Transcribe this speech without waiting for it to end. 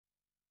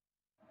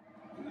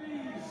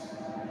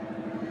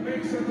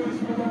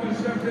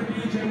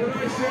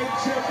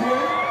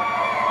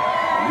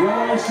When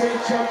I say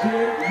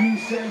champion, you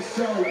say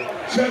so.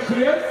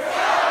 Champion?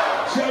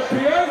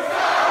 Champion?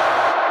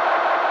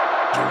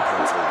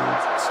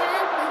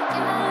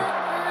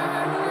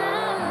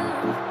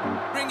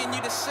 Bringing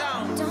you the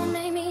sound. Don't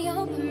make me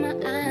open my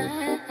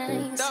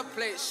eyes. That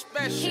place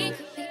special. He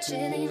could be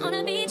chilling on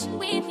a beach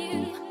with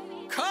you.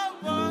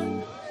 Come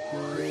on.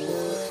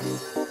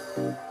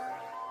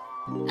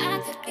 I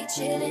could be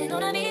chilling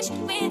on a beach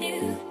with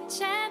you.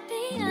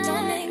 Champion.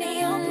 Don't make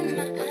me open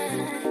my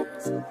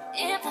eyes.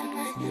 If I'm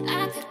not,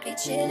 I could be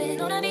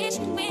chilling on a beach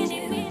with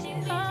you.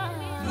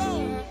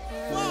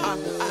 I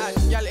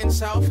had gal in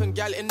south and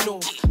gal in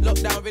north.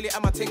 Lockdown really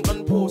had my ting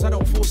on pause. I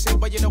don't force it,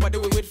 but you know I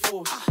do it with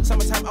force.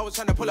 Summertime I was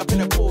trying to pull up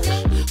in a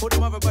Porsche. All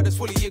the other brothers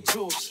fully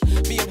exhaust.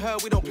 Me and her,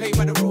 we don't play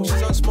by the rules.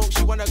 She's on smoke,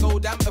 she wanna go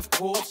damn, of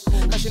course.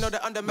 Cause she know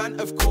the underman,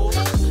 of course.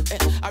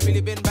 I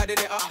really been bad in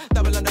it up.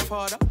 Double under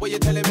father, what you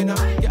telling me now?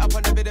 Get up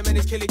on the rhythm and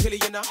it's killy,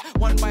 you know.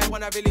 One by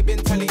one I really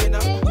been telling you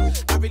now.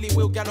 I really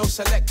will get no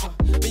selector.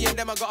 Me and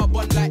them I got a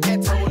bond like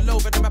Eto. All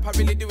over the map I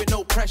really do it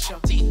no pressure.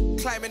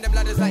 Climbing them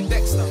ladders like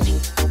Dexter.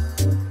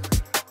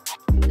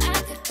 I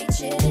could be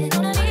chilling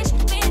on a beach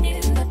with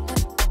you.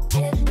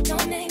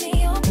 Don't make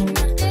me open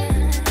my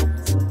eyes.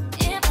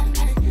 If I'm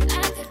not, I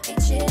could be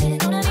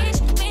chilling on a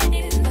beach with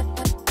you.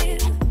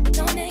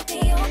 Don't make me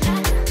open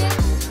my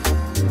eyes.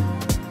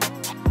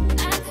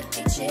 I could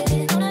be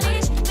chilling on a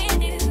beach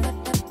with you.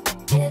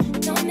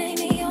 Don't make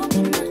me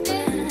open my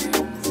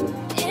eyes.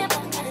 If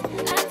I'm not,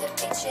 I could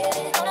be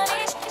chilling on a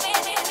beach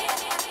with you.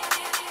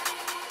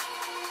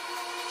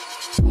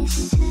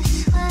 This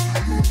is what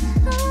I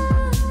know.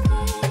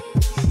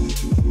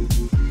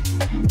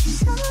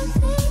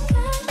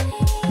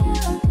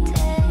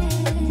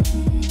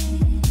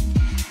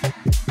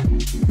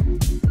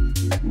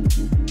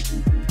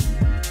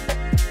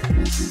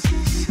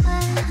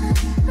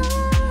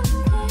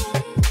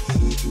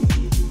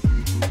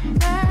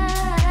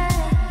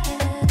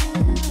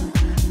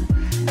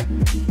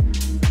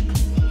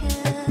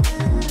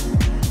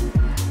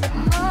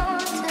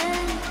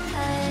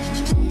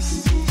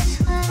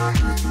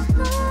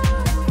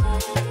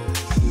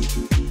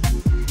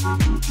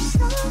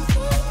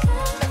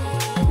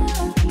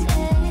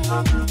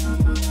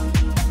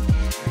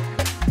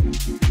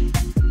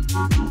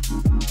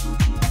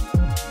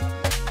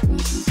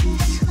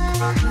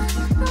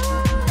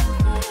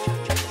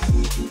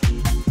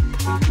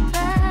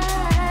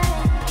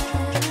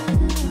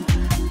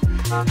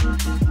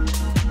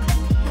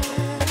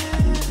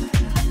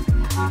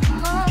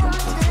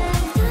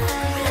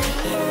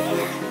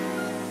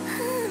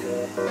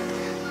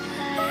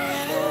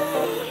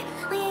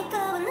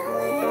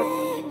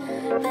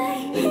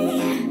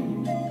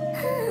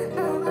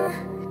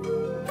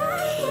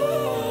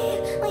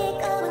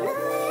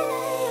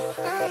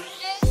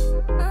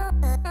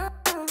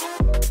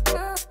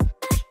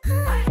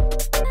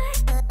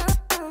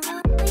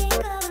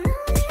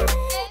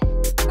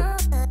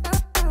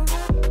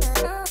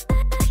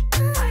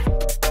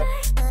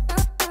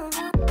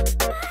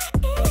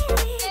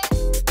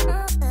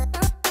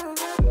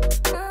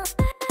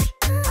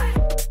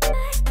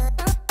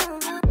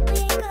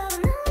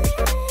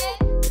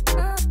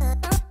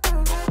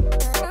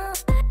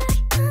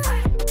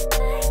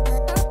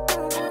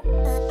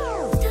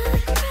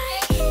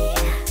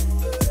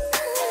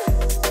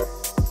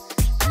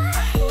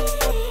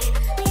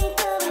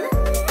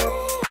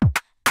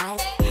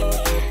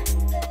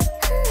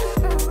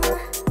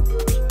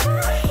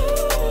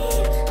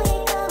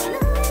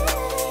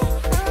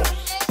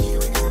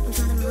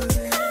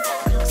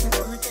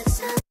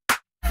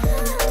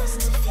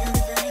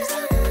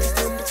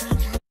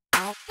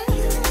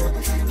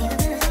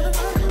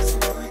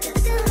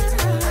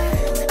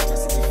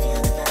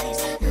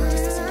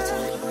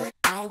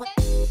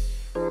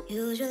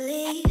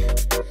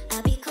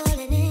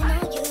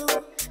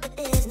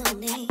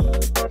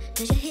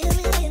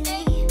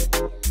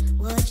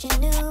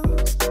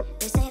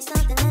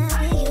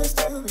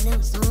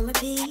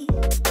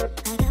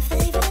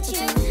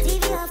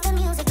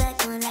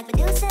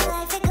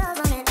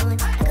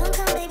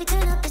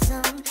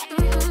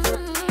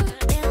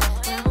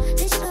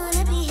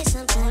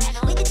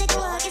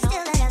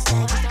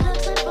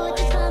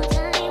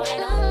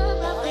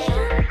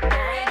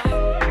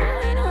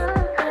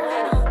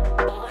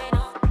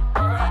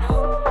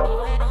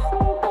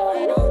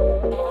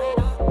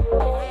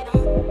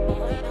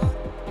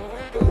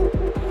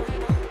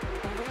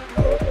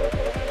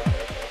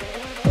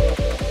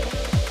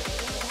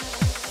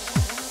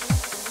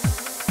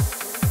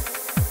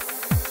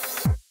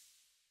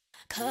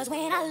 Cause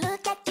when I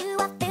look at you,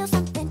 I feel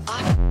something.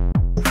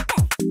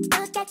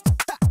 Look at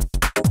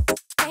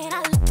when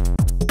I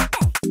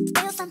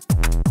feel something.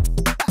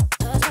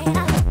 Cause when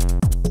I look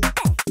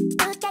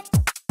at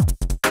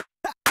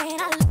when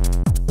I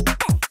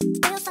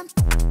feel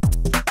something.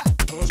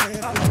 Cause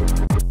when I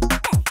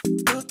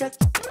look at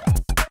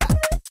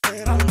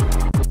when I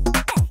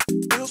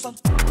feel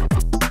something.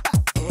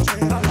 Cause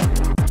when I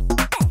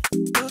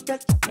look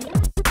at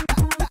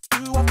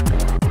you,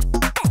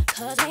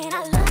 cause when I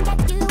look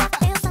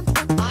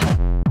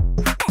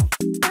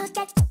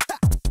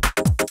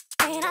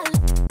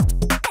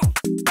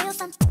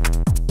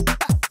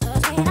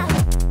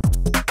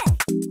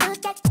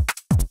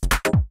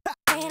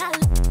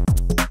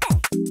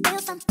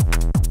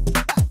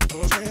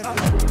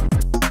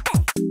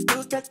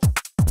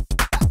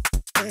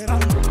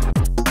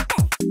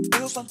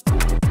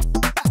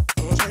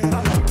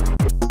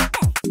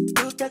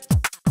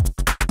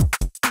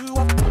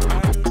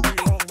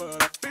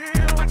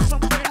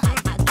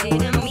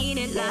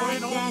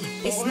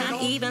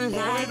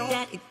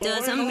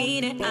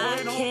mean it,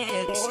 I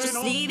care.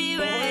 Just leave it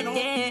right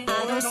there.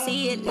 I don't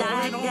see it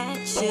like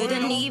that.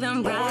 Shouldn't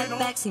even write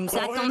back. Seems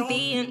like I'm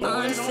being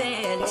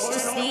unfair. Let's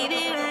just leave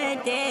it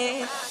right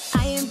there.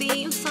 I ain't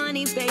being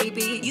funny,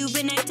 baby. You've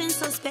been acting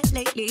suspect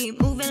lately.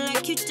 Moving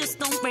like you just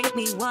don't break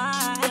me.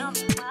 Why?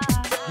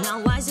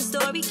 Now why's the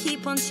story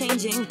keep on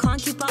changing?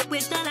 Can't keep up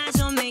with the lies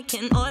you're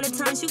making. All the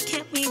times you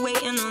kept me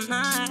waiting all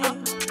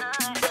night.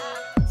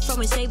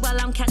 Throwing shade while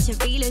I'm catching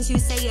feelings. You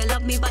say you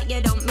love me but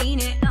you don't mean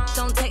it.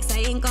 Don't text,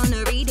 I ain't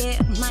gonna read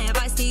it. My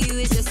advice to you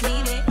is just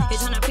leave it. You're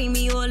tryna pre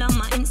me all on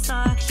my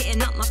Insta,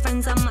 hitting up my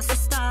friends and my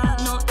sister.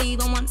 Not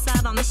even once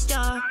have I missed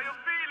ya.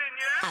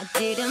 I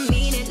didn't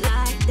mean it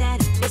like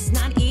that. It's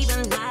not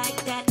even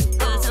like that.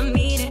 Doesn't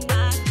mean it,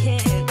 I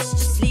care.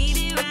 Just leave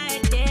it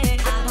right there.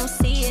 I don't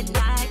see it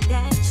like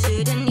that.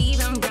 Shouldn't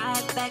even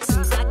write back.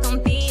 Seems like I'm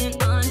being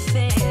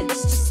unfair.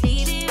 Let's just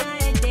leave it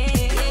right there.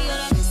 Yeah, you're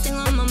the last thing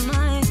on my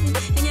mind,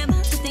 and you're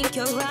about to think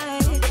you're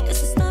right.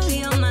 It's the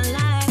story of my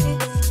life.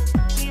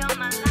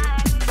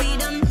 We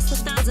done this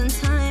 1,000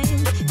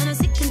 times, and I'm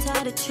sick and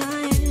tired of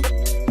trying.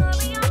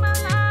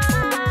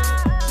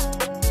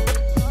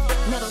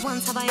 Never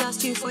once have I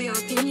asked you for your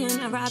opinion.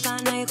 Right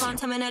about now you can't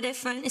tell me no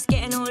different. It's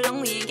getting all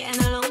along, we ain't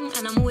getting along,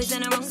 and I'm always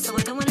in the wrong, so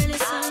I don't wanna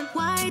listen.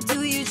 Why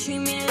do you treat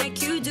me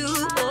like you do?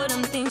 All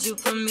them things you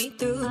put me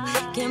through.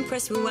 Getting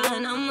pressed with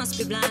wine, I must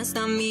be blind, it's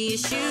not me,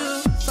 it's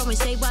you. Throwing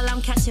shade while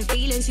I'm catching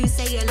feelings. You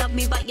say you love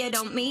me but you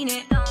don't mean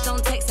it.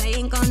 Don't text, I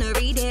ain't gonna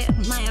read it.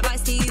 My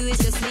advice to you is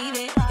just leave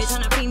it. You're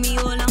tryna pre me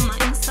all on my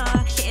Insta,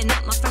 hitting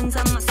up my friends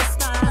and my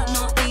sister.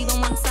 Not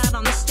even once have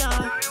I missed ya.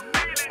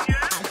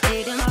 I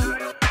didn't.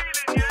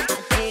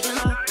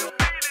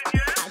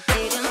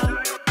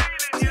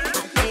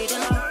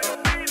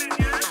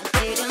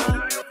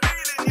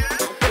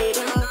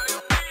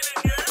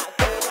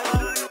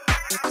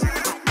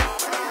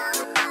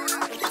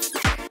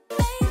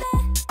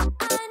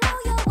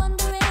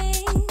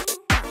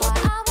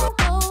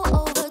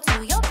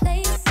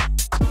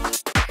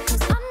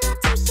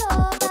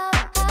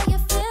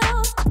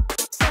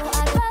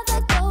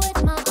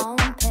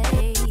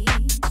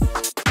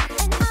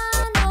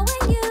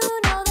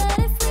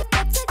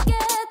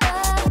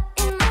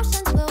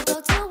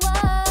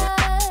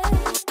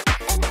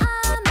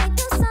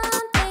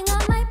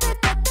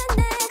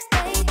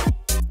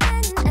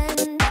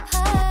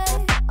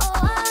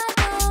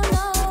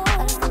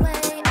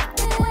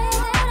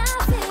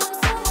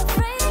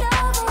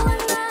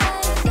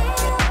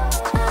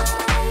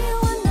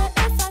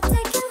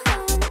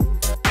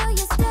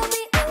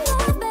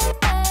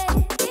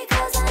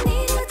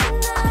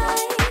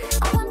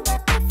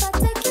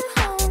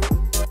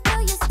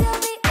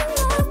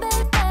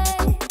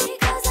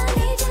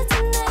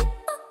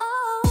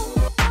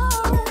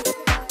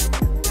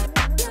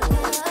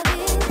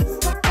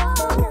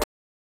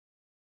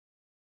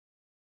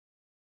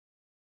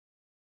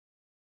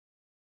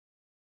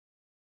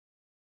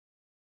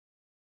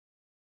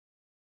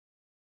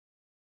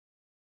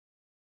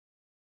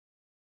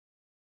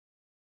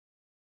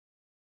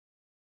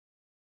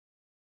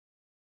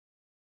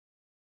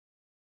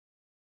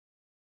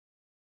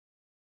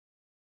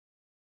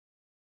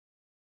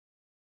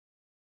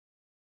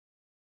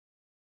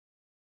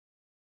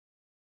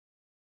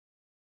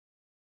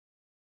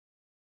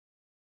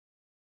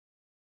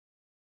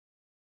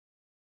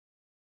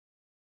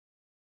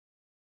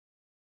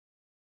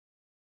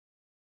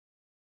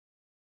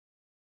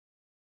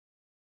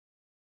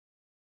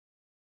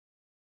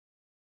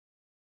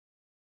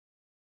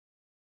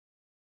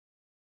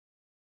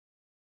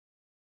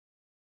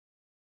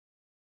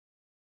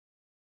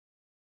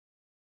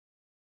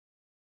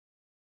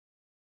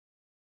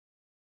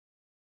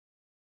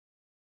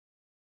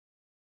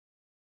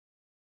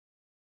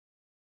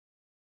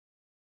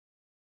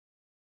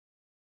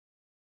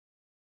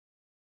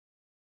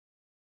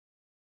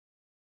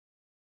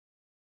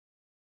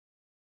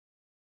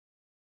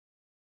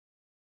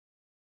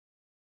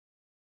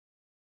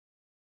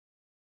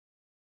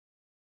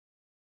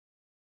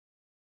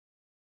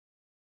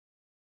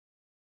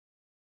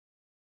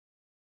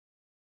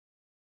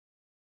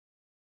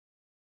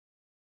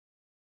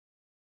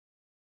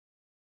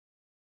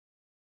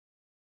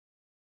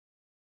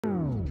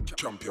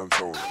 Champion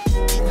soul.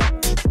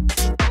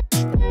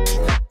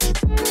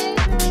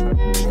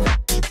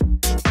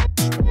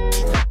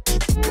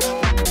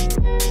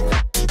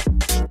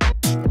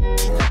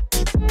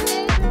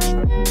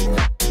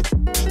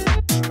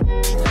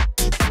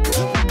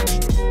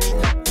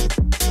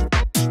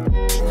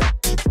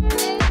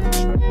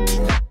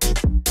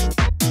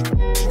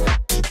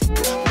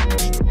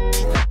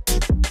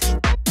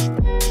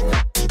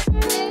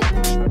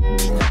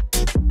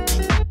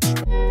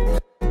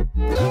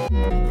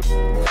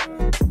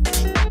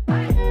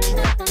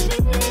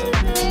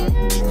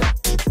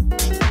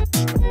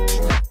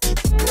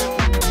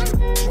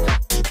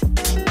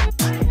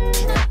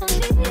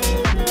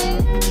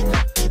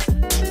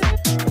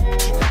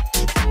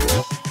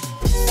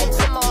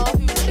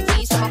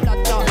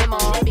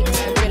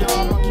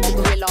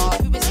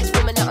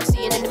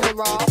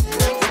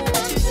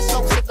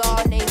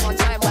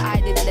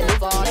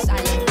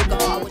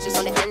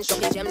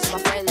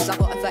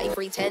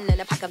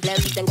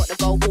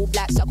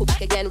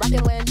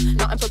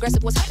 surprised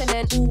at what's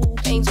happening. Ooh,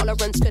 pain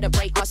tolerance couldn't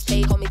break us.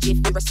 Pay homage if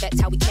you respect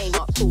how we came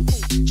up. Cool.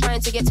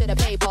 Trying to get to the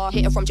paper,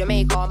 hit it from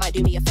Jamaica, might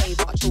do me a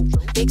favour. True.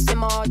 Big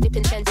simmer,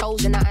 dipping 10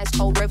 toes in that ice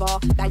cold river.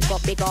 Bags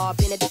got bigger,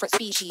 been a different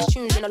species.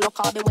 Tunes in the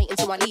locker, been waiting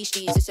to unleash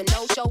these. It's a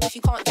no-show if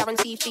you can't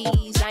guarantee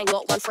fees. I ain't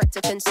got one threat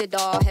to consider.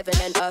 Heaven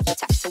and earth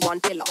attached to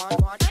one pillar.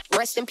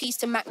 Rest in peace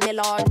to Mac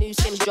Miller. New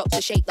Sims dropped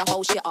to shake the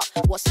whole shit up.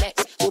 What's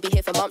next? We'll be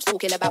here for months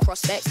talking about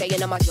prospects.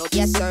 Staying on my job,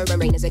 yes sir.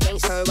 And rain is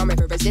against her. I'm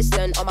ever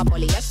resistant on my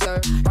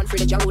polyester. Run through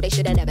the jungle, they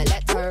should've never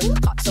let her.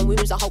 Cuts and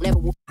wounds, I hope never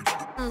will.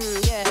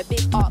 Yeah,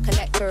 big art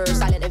collector,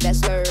 silent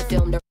investor,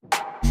 film the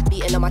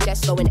beating on my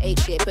chest, going ape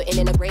shit, putting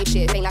in a grave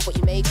shit. Ain't like what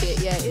you make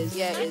it. Yeah, it is,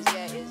 yeah, it is,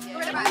 yeah, it is.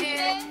 What about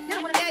here? You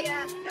don't wanna get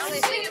ya. Don't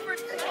sing it for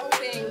the whole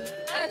thing.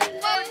 And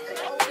what? The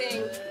whole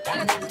thing.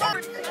 And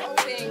what? The whole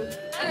thing.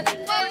 And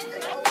what? The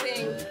whole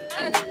thing.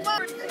 And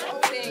what? The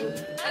whole thing.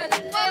 And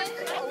what?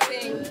 The whole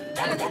thing.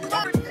 And what? The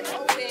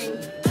whole thing.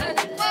 And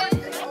what? The whole thing. And what?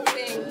 The whole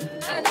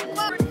thing.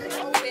 And what? The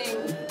whole thing.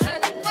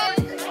 And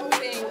what?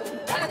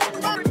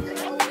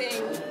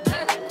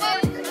 The whole thing. And what? The whole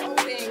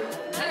thing. And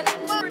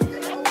what? The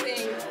whole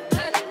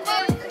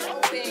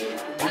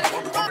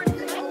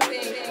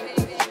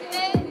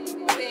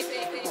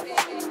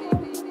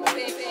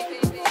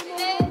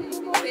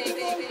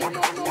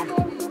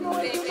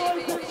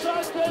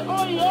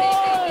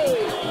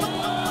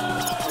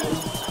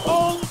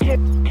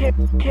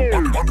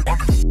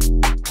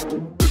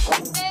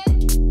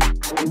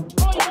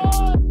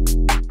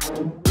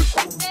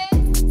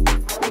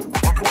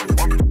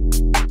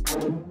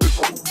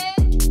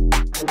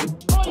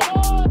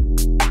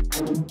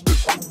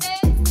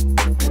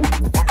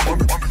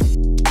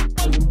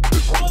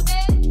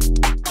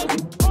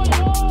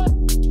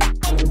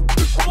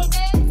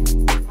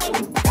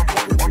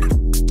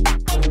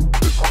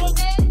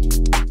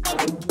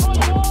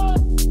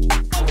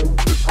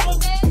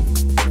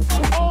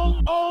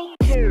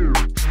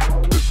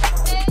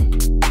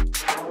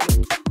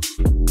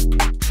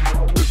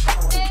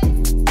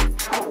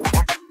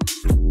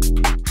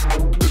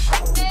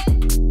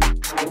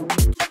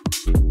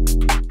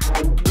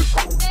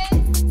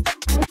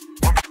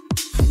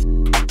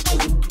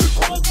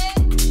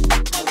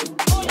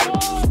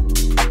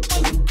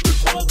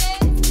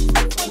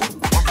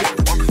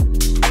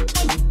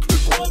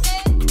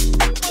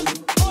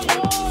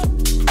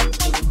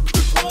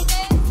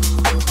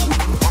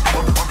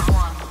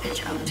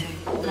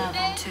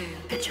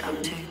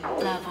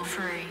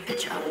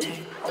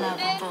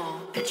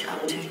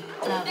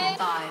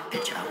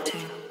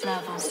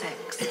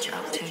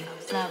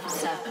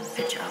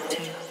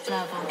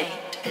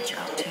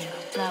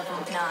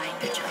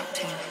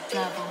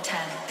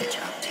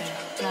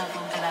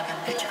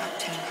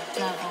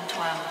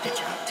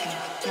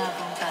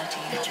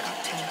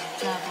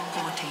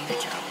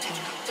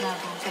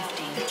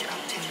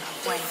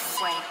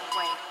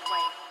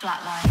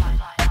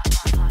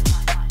The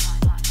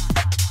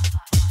whole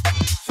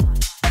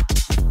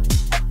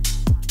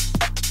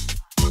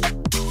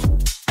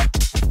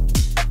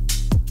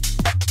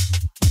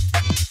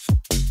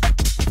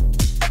thing.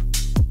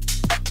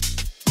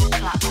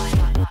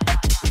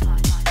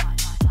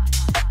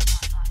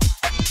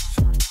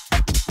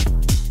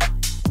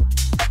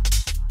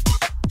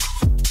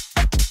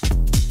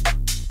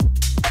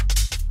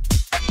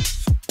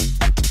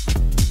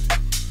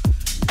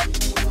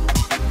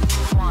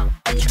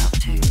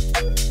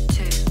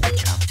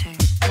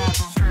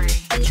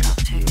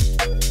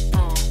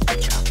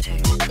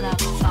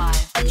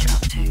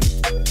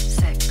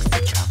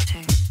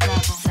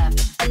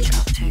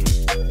 And what? The whole thing.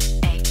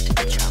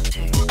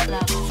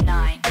 And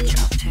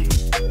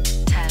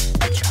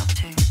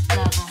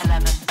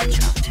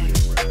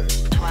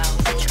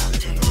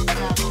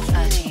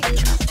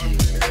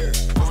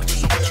what? The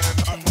whole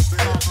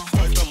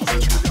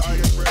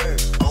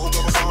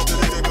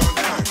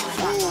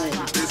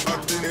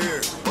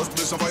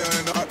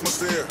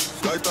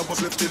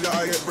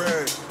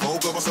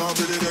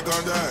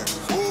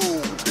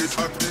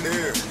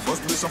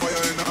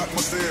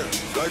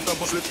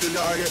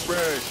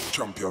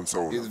Champion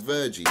sound. It's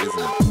Virgie, isn't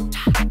it?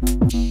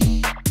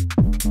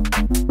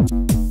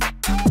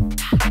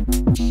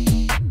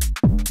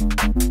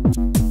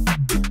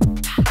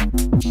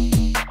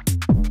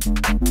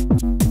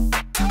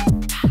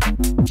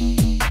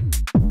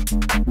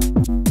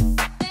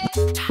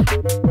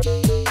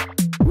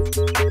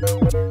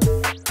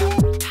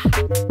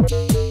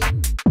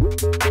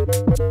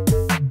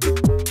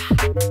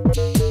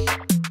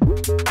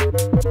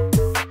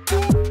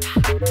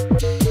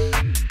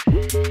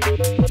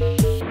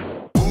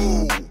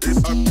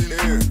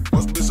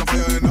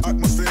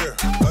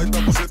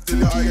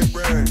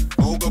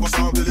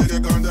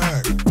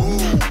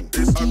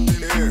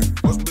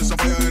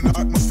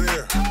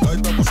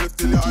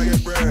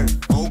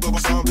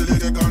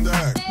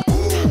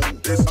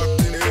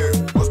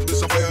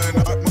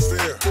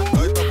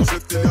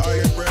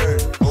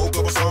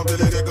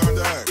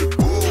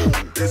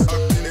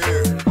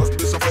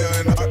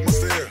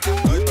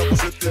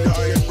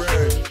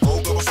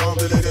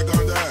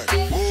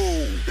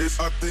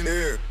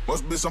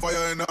 Some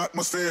fire in the atmosphere.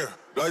 atmosphere.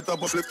 Light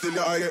up a flip till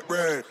your eye get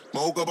red.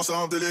 Smoke up a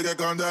sound till you get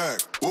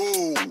contact.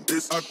 Whoa,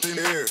 it's hot in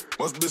here.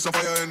 Must be some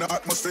fire in the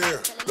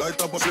atmosphere.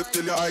 Light up a flip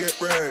till your eye get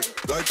red.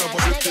 Light up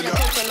a flip till your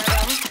eye.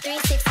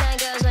 369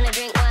 girls wanna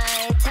drink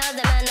wine. Tell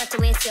the man not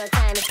to waste your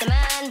time. If the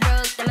man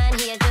broke, the man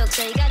he a joke.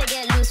 So you gotta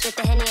get loose with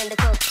the Henny and the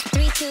Coke.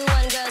 3, 2,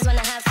 1 girls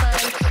wanna have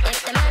fun. If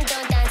the man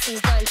don't dance,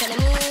 he's done. Tell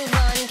him move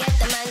on, get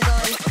the man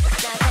gone.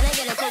 Now can I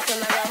get a Coke with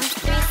my rum?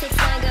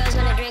 369 girls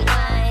wanna drink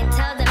wine.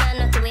 Tell the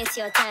man not to waste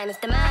your time. If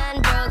the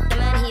man broke, the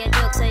man he a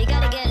joke. So you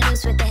gotta get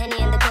loose with the Henny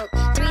and the Coke.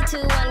 3,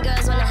 2, 1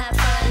 girls wanna have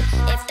fun.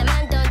 If the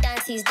man don't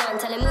dance, he's done.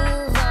 Tell him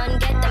move on,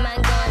 get the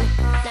man gone.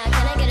 Now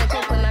can I get a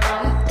Coke with my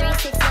rum?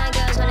 369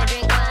 girls wanna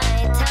drink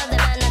wine. Tell the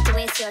man not to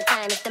waste your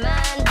time. If the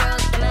man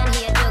broke, the man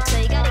he a joke. So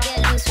you gotta get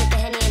loose with the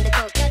Henny and the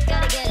Coke.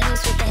 Gotta get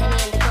loose with the Henny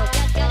and the Coke.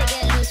 Gotta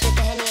get loose with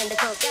the Henny and the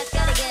Coke.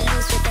 Gotta get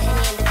loose with the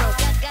Henny and the Coke.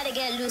 Gotta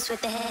get loose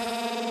with the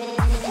Henny.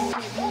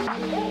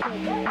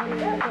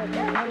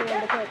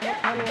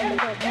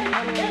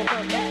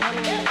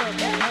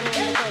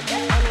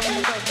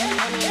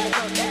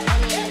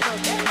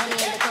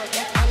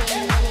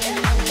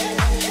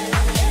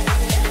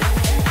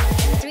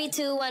 3,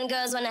 2, 1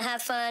 girls wanna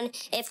have fun.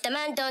 If the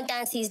man don't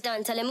dance, he's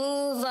done. Tell him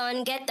move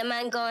on, get the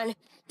man gone.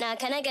 Now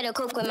can I get a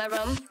Coke with my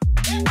rum?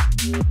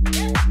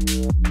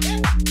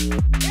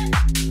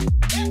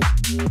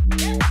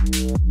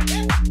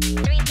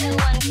 3, 2,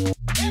 1.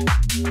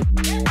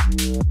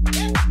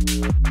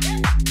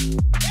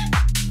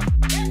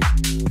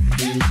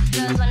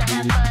 Girls wanna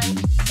have fun.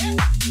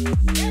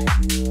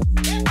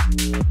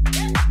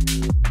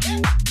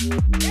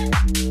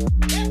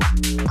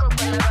 Coke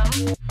with my rum.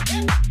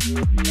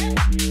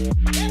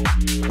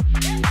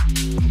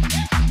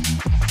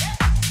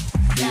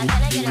 Now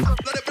can I get a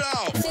Coke? Let it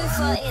blow. 2,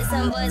 4, 8,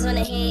 some boys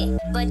wanna hate,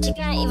 but you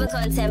can't even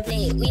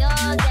contemplate. We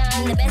all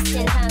down, the best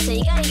in town, so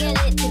you gotta get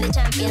lit to the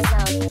champion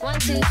sound. 1,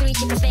 2, 3,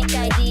 check a fake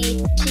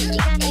ID. Shit, you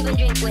can't even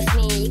drink with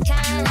me. You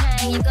can't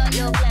hang, you got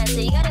no plan, so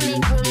you gotta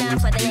make room now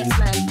for the next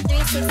man.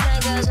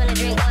 369 girls wanna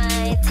drink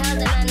wine. Tell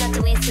the man not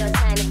to waste your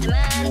time. If the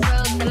man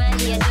broke, the man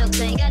he a joke,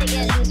 so you gotta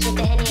get loose with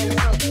the Henny and the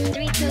Coke.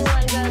 3, 2,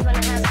 1 girls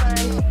wanna have fun.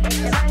 If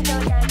the man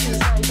don't dance, he's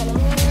done. Tell him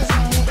move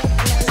on, get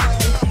the man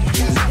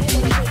gone.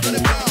 Let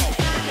it blow.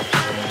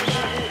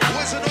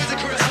 Where's the noisy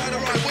Chris on the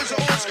right? Where's the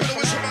old school?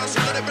 Where's the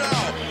master? Let it blow.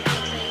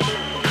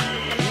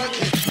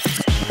 Wicked.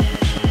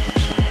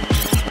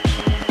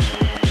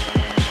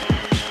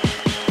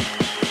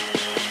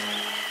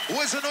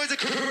 Where's the noisy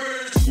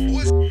Chris?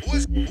 Where's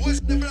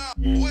the blow?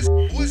 Where's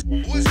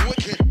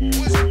wicked?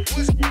 Where's the blow?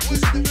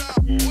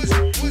 Where's the blow? Where's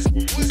the wicked?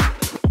 Where's the blow? Let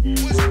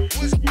it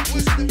blow.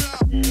 Where's the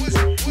blow?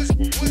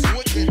 Where's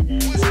wicked?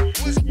 Where's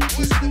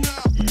the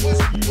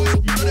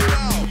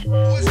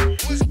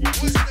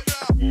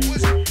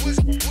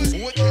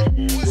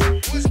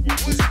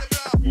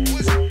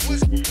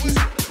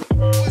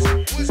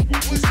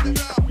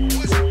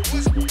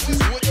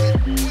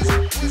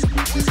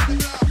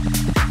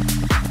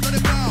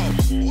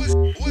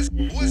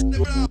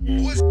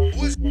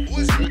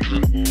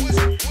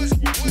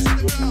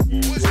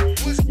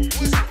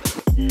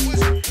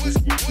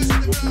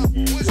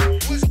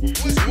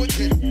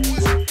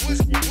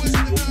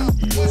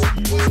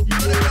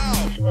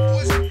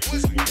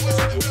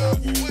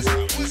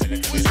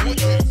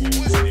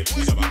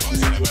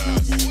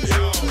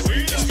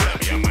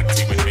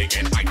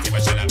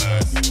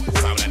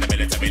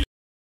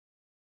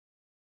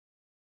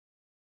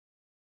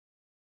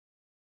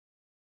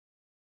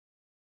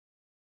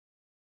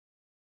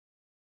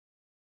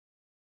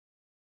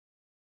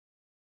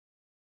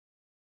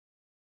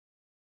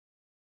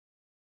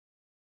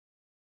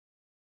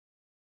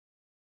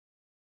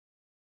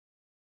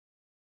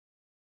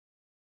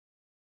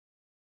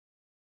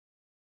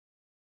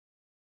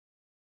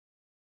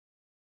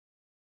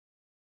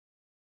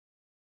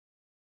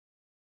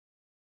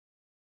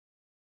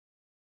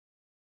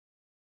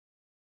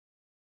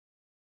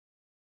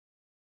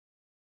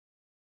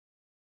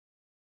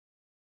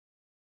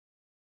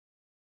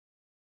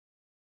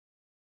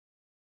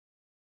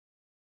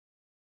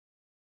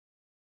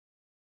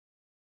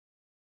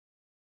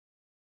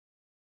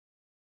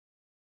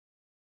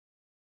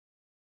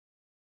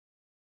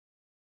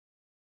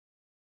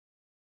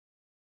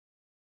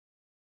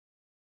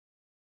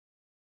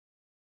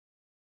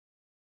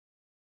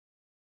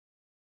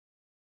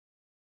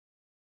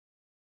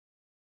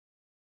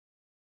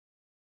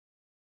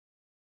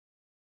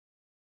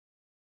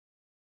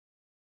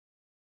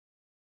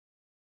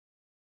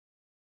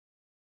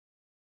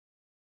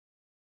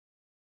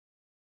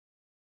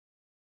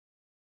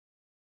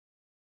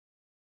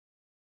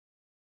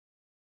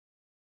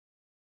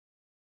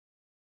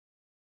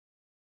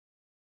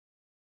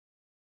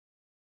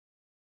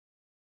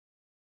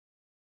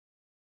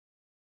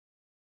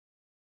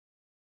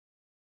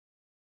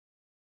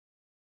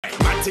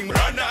Matting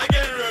run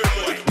again, rude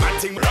boy.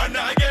 Matting run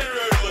again,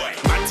 rude boy.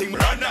 Matting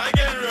run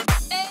again, rude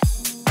boy.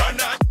 Run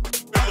again,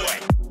 rude boy.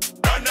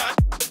 Run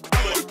again,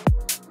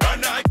 run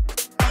again,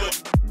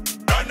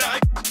 run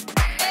again,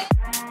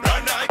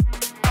 run again,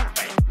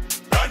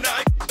 run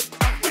again,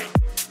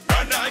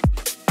 run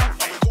again,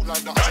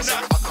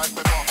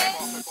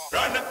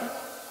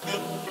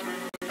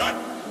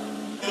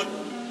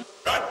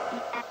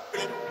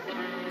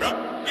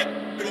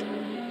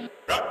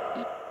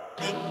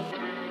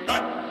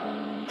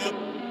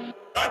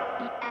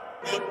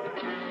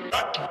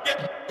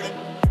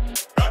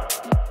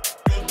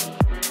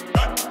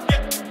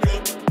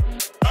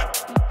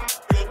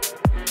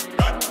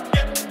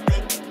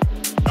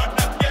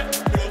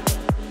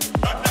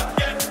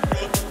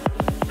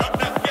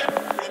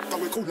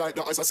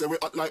 ice, I say we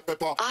hot like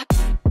pepper.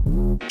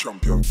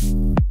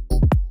 Champion.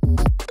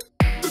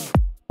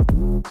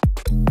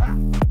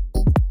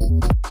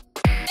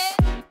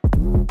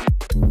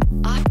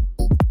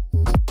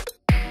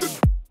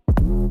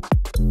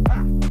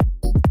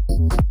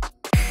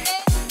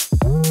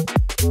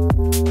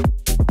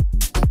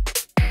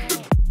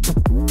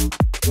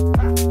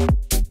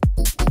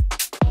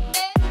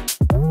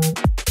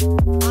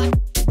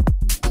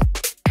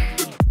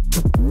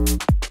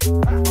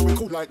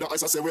 Like the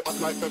ice, I say we hot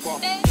like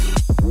pepper.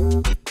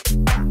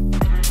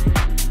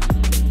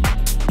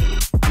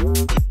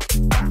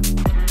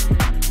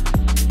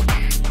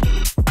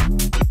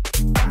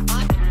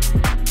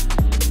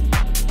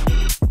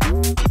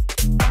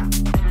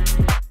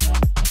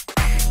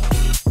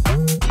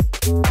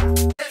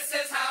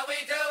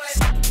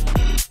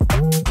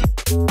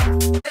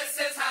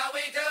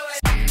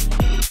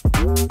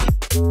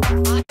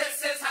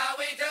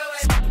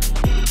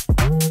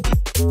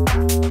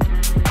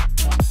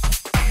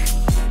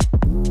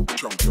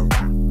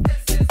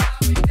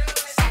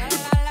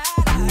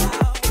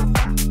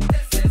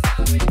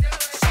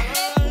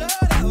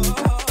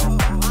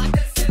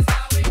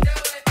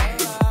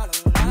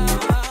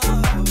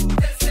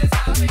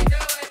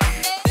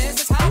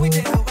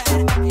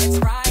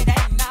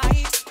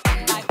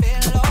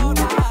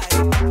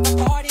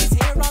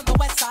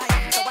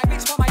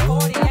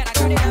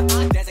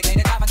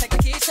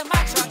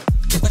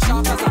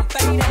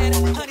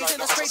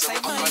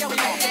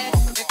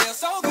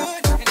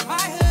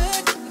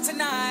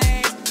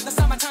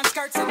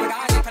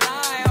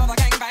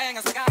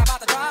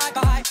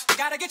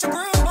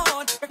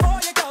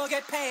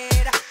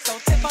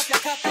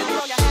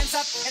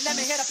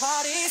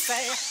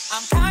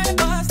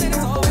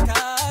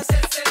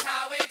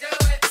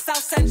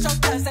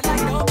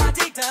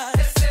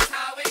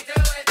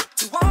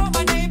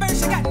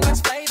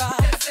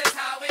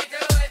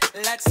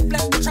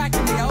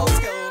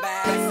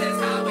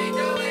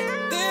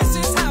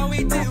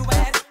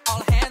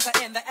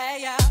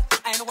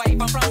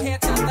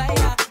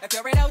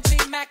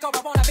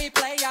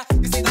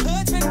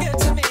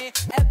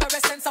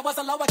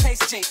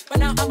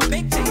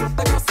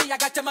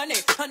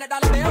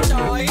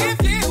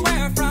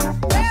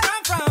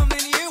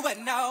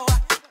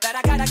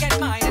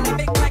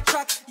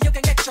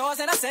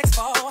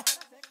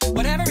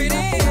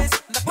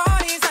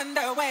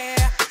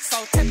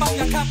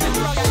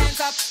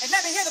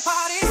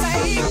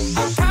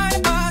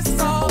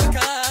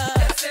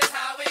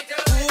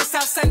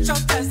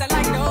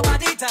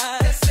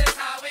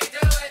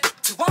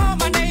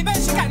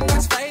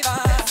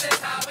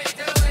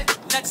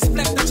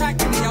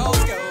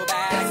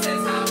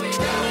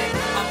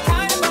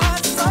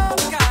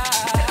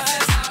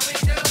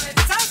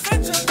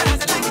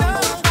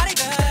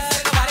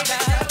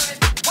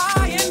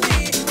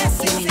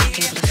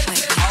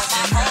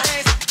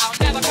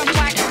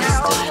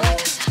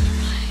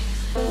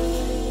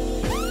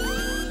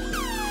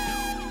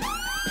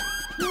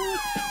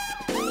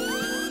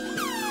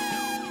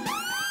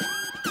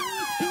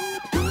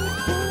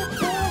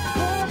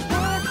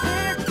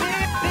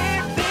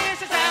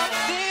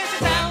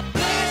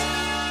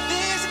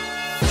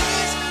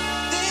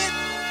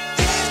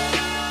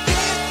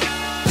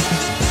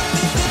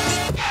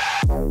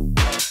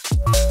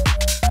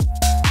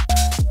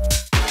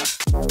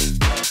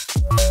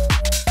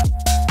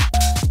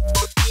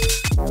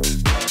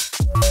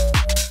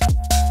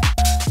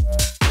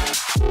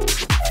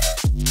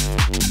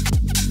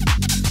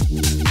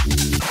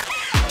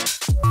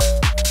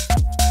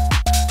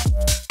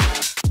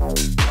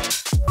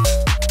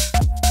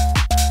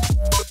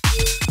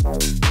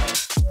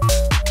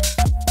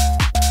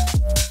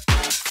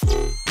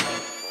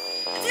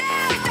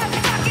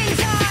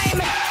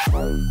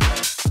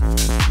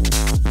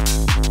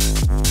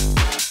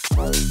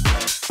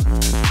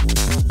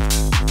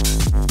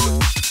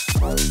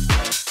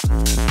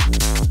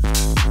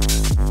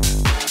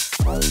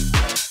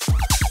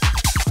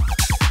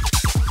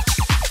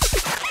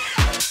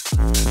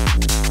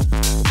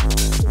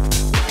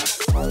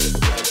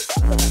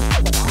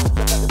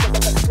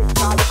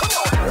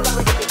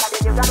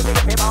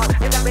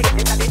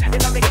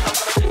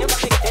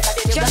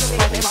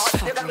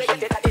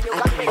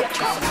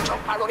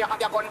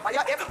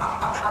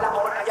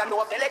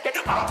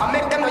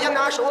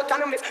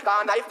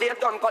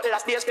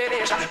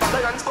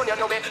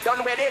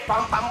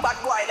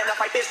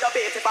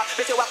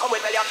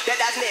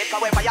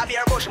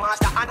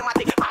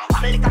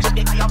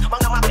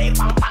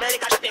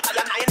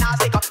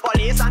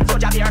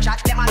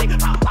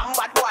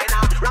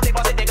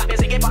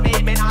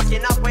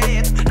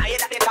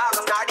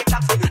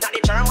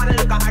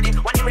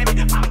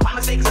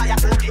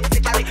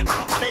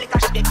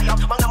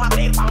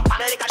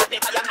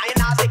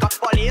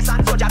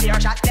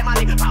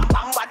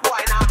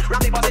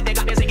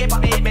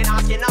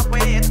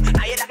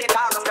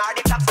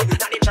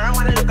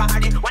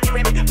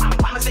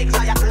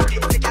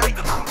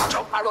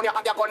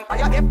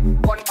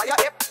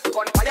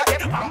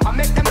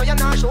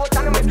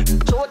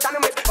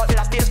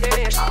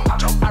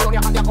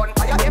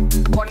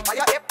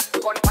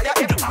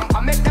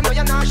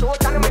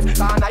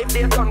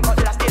 same gun cut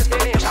to the stage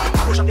finish.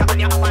 Push up your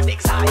hand, you have a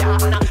big sire.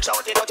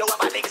 Shout it out, you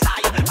have a big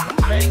sire.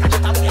 America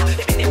shit up, yeah,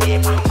 living in the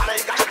paper.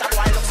 America shit up,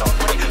 why look so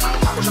funny?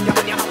 Push up your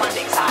hand, you have a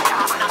big sire.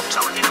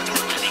 Shout it out, you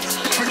have a big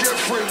sire. Forget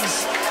friends.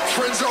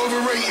 Friends are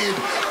overrated.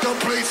 Don't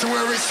play to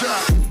where it's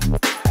at.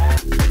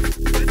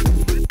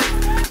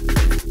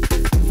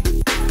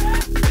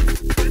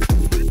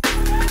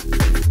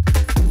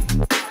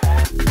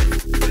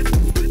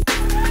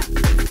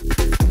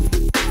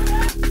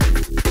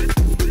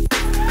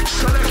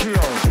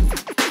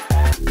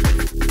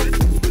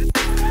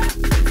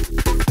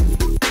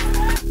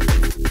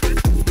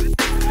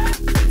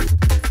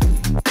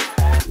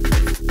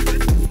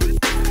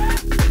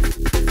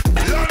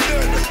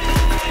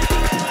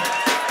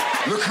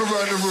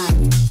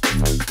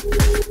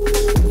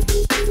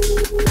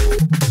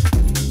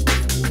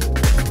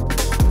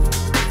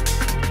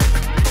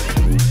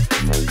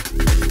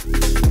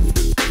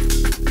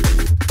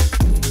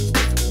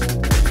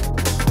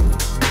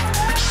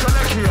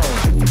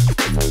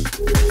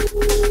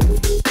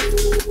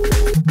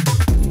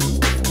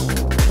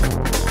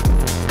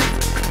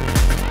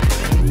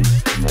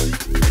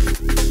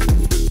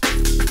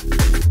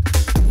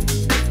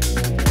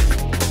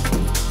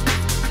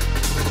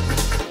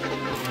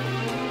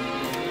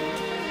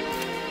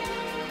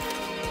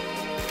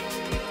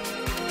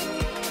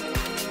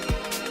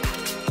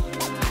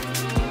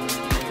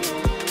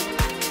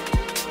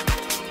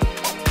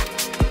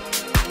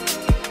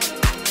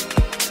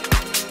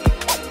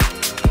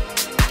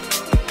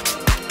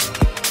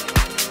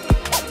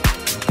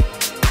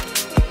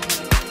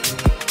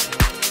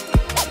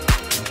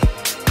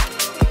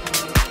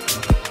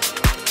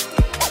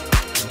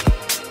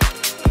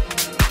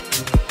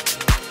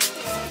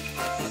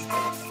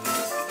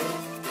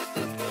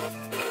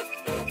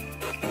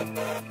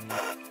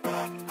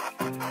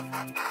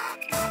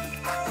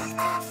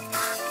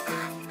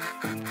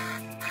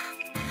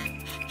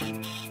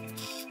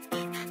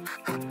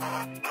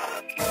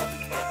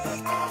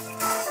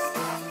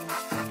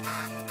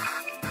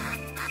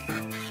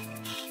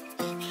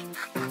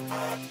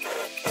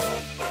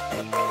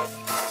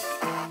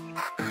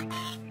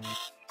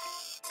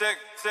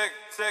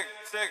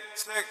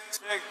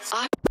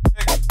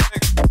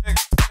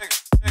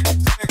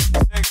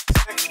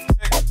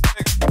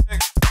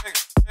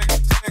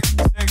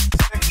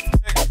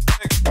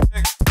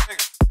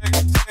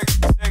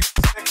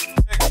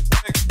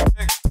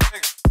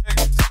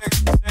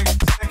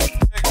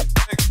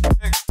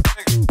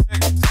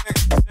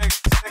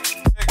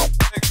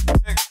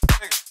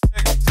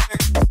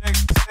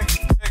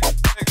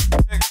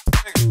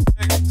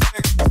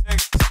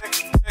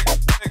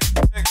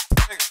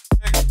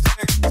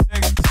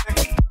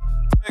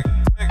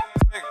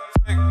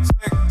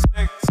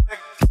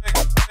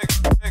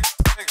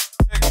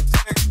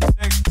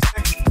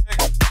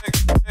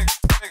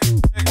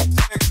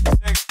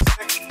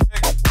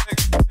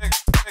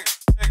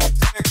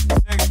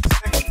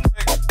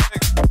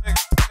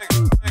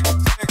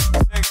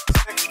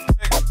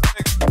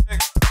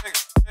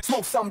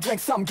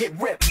 Drink some, get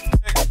ripped.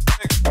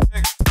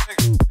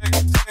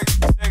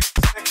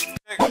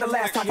 When the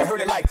last time you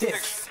heard it like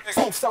this?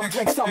 Smoke some,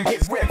 drink some,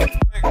 get ripped.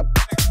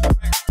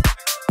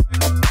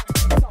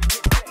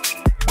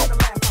 When the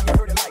last time you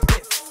heard it like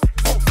this?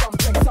 Smoke some,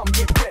 drink some,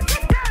 get ripped.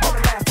 When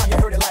the last time you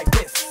heard it like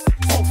this?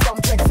 Smoke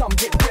some, drink some,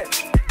 get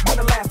ripped. When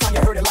the last time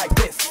you heard it like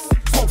this?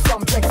 Smoke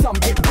some, drink some,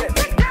 get ripped.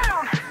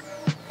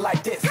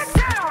 Like this.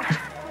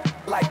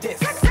 Like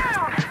this.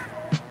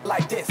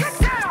 Like this.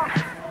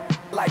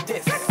 Like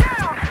this.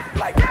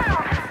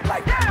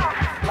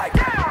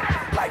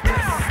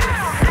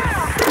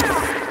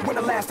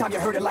 Last time you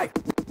heard it like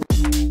this,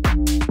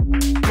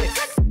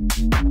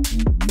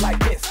 like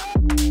this,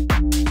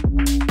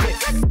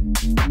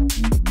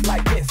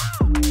 like this,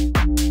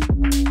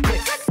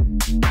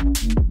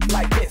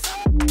 like this.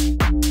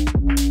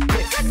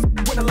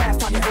 When the last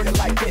time you heard it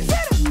like this,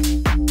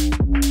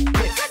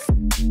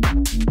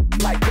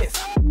 like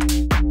this,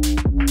 like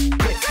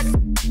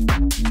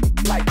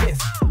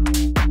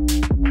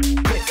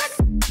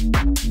this,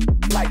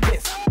 like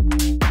this.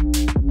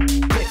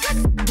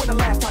 When the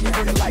last time you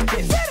heard it like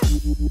this.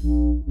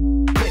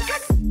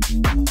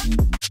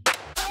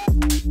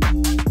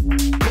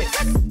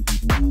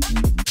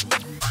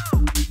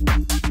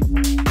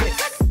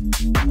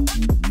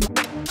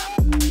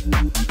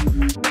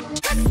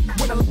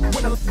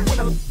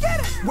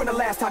 When the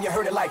last time you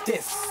heard it like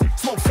this?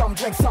 Smoke some,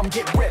 drink some,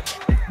 get ripped.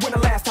 When the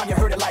last time you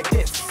heard it like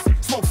this?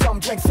 Smoke some,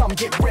 drink some,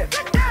 get ripped.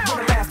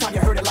 When the last time you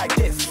heard it like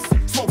this?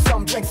 Smoke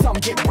some, drink some,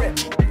 get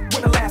ripped.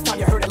 When the last time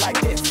you heard it like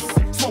this?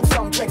 Smoke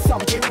some, drink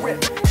some, get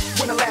ripped.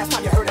 When the last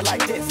time you heard it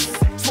like this?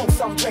 Smoke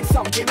some, drink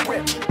some, get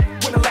ripped.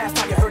 When the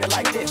last time you heard it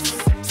like this?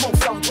 Smoke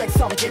some, drink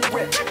some, get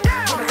ripped.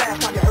 When the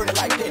last time you heard it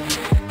like this?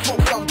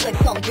 Smoke some, drink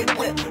some, get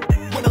ripped.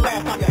 When the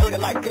last time you heard it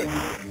like this?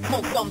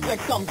 Smoke some,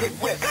 drink some, get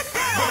ripped.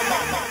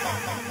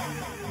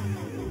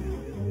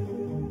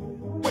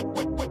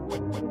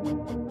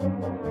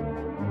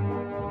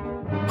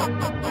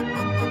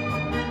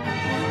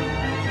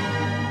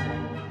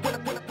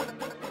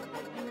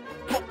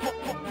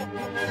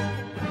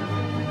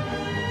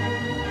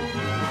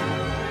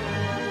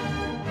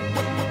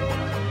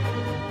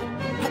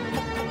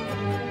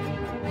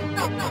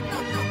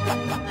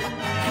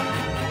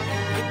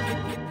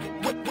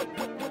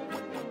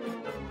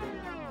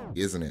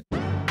 Isn't it?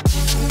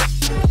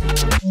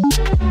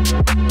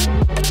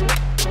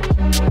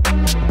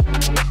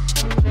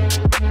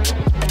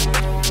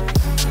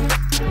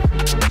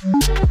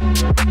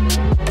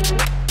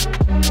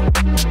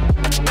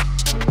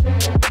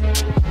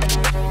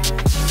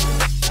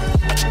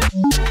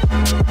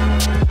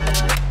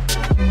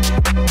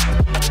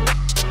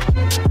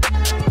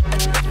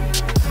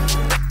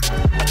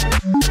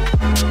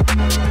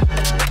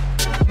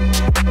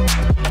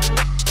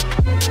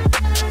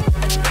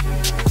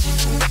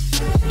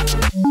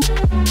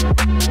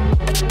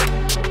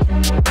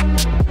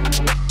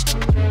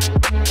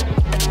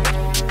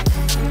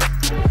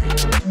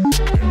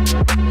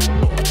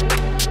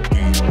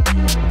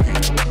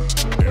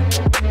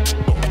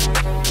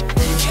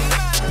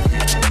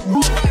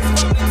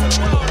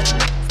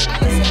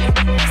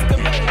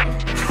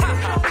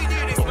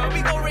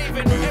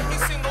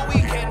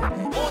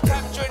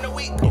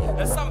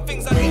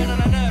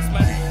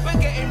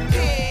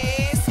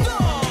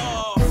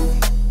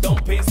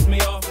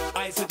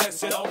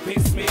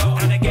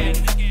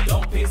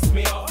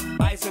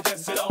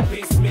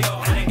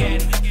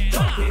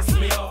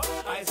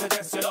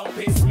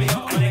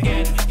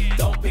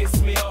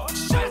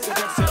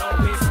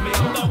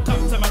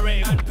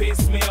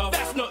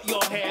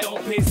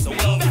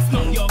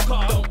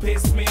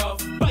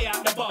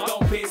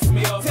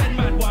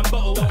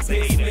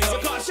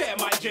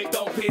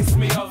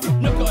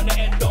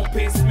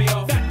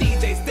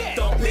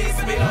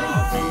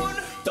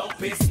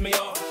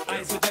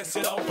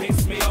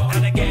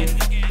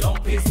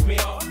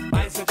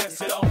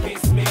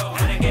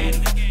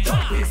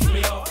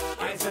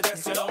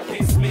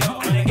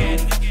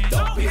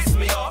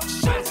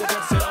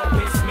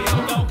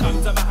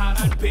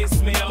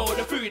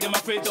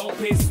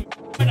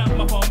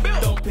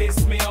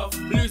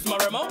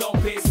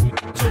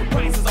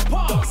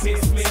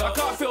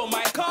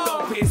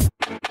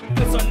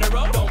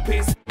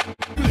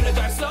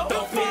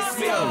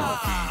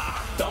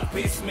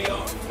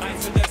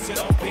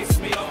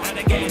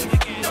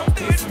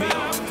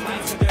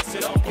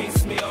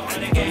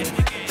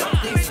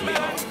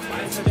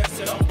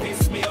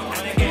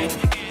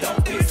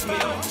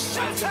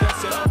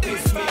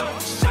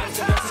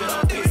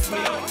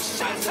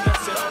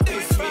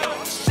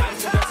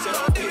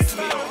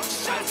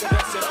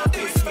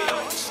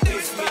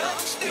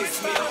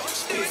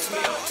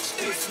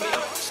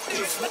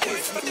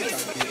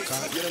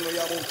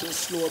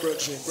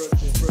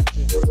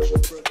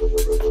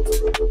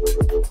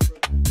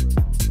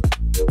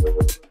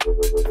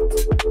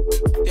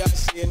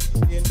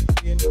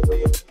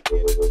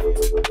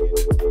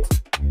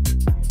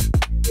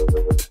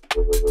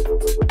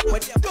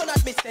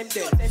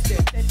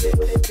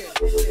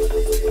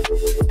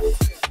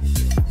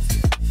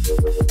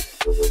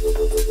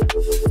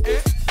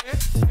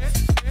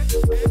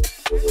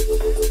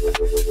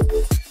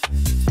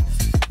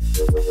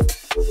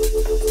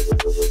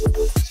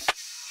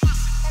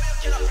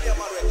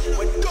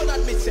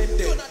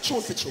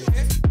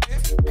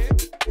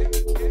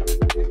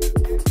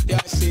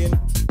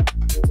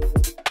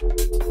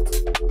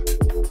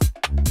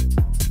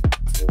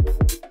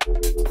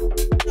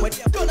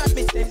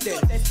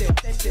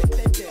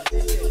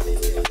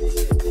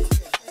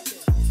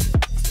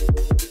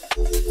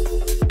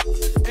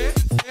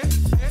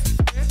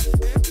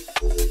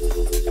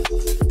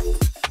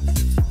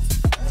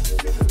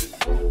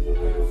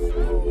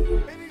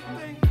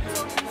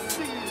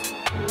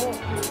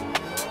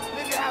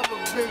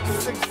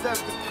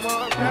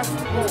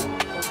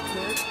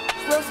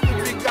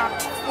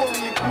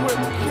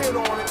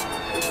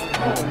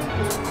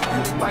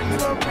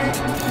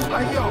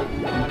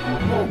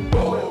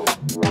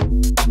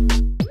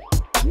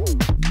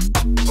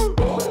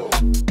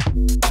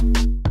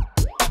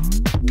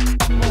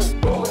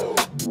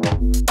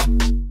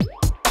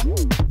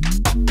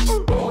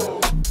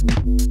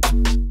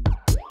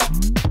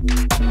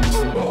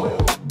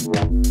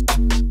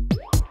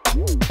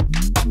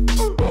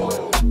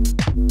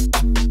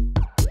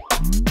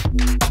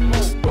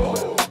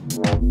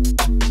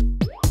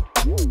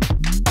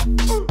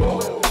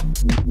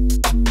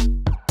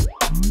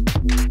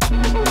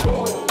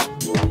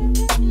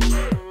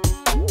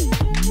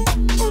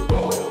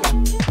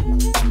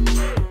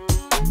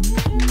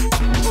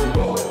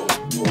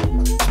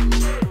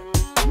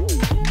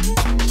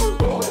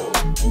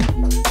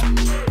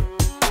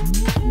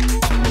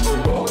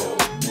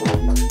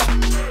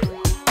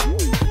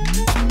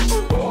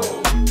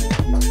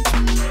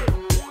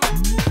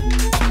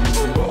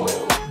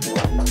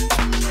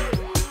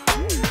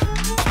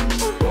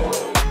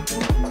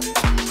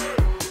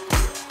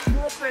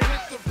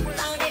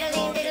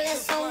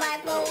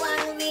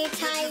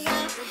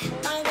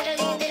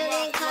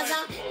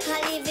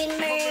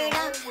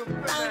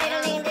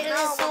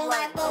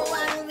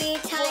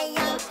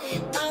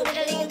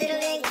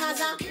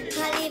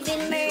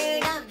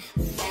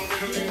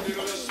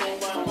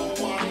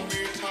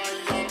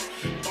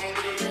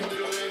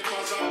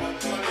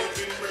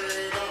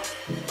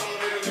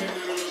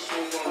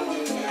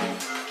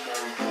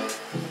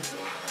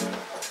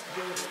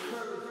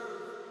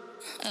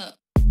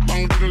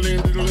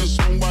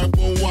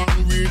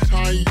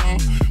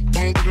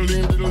 Bang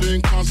diddling,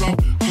 diddling, cause I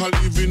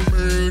live in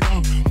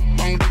murder.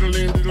 Bang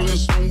diddling, diddling,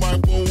 song by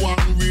go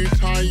and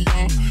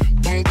retire.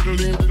 Bang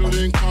diddling,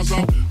 diddling, cause I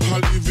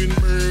live in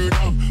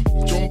murder.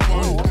 Jump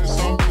on this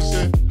and we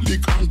say,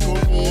 lick and turn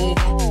over.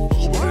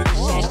 But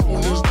this a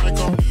sound is like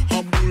a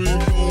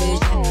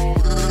bulldozer.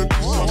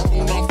 This a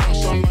sound of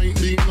flash and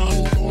lightning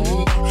and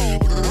thunder.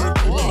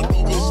 My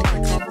love is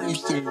like a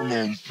brimstone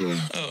monster.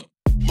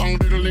 Bang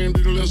diddling,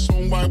 diddling,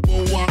 song by go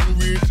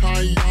and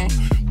retire.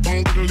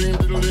 Bang diddling,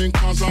 diddling,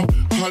 cause I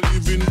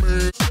live in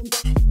murder.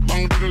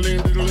 Bang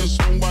diddling, diddling,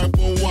 song by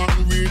go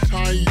and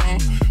retire.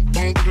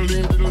 Bang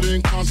diddling,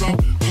 diddling, cause I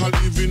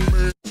live in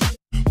murder.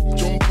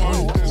 Jump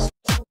on this,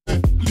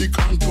 lick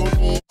and turn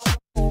over.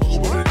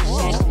 But this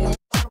a sound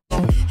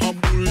of a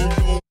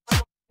bulldozer.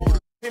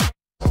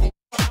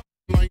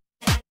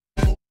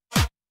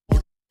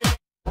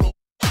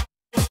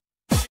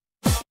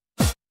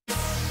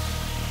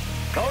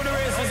 Now the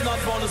race is not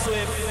for the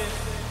swift,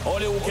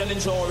 only who can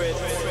endure it.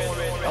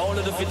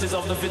 Only the fittest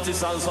of the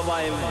fittest shall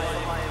survive.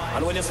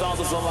 And when you start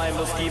to survive,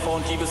 just keep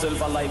on, keep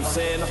yourself alive.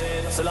 Saying,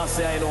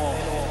 Selassie, I know.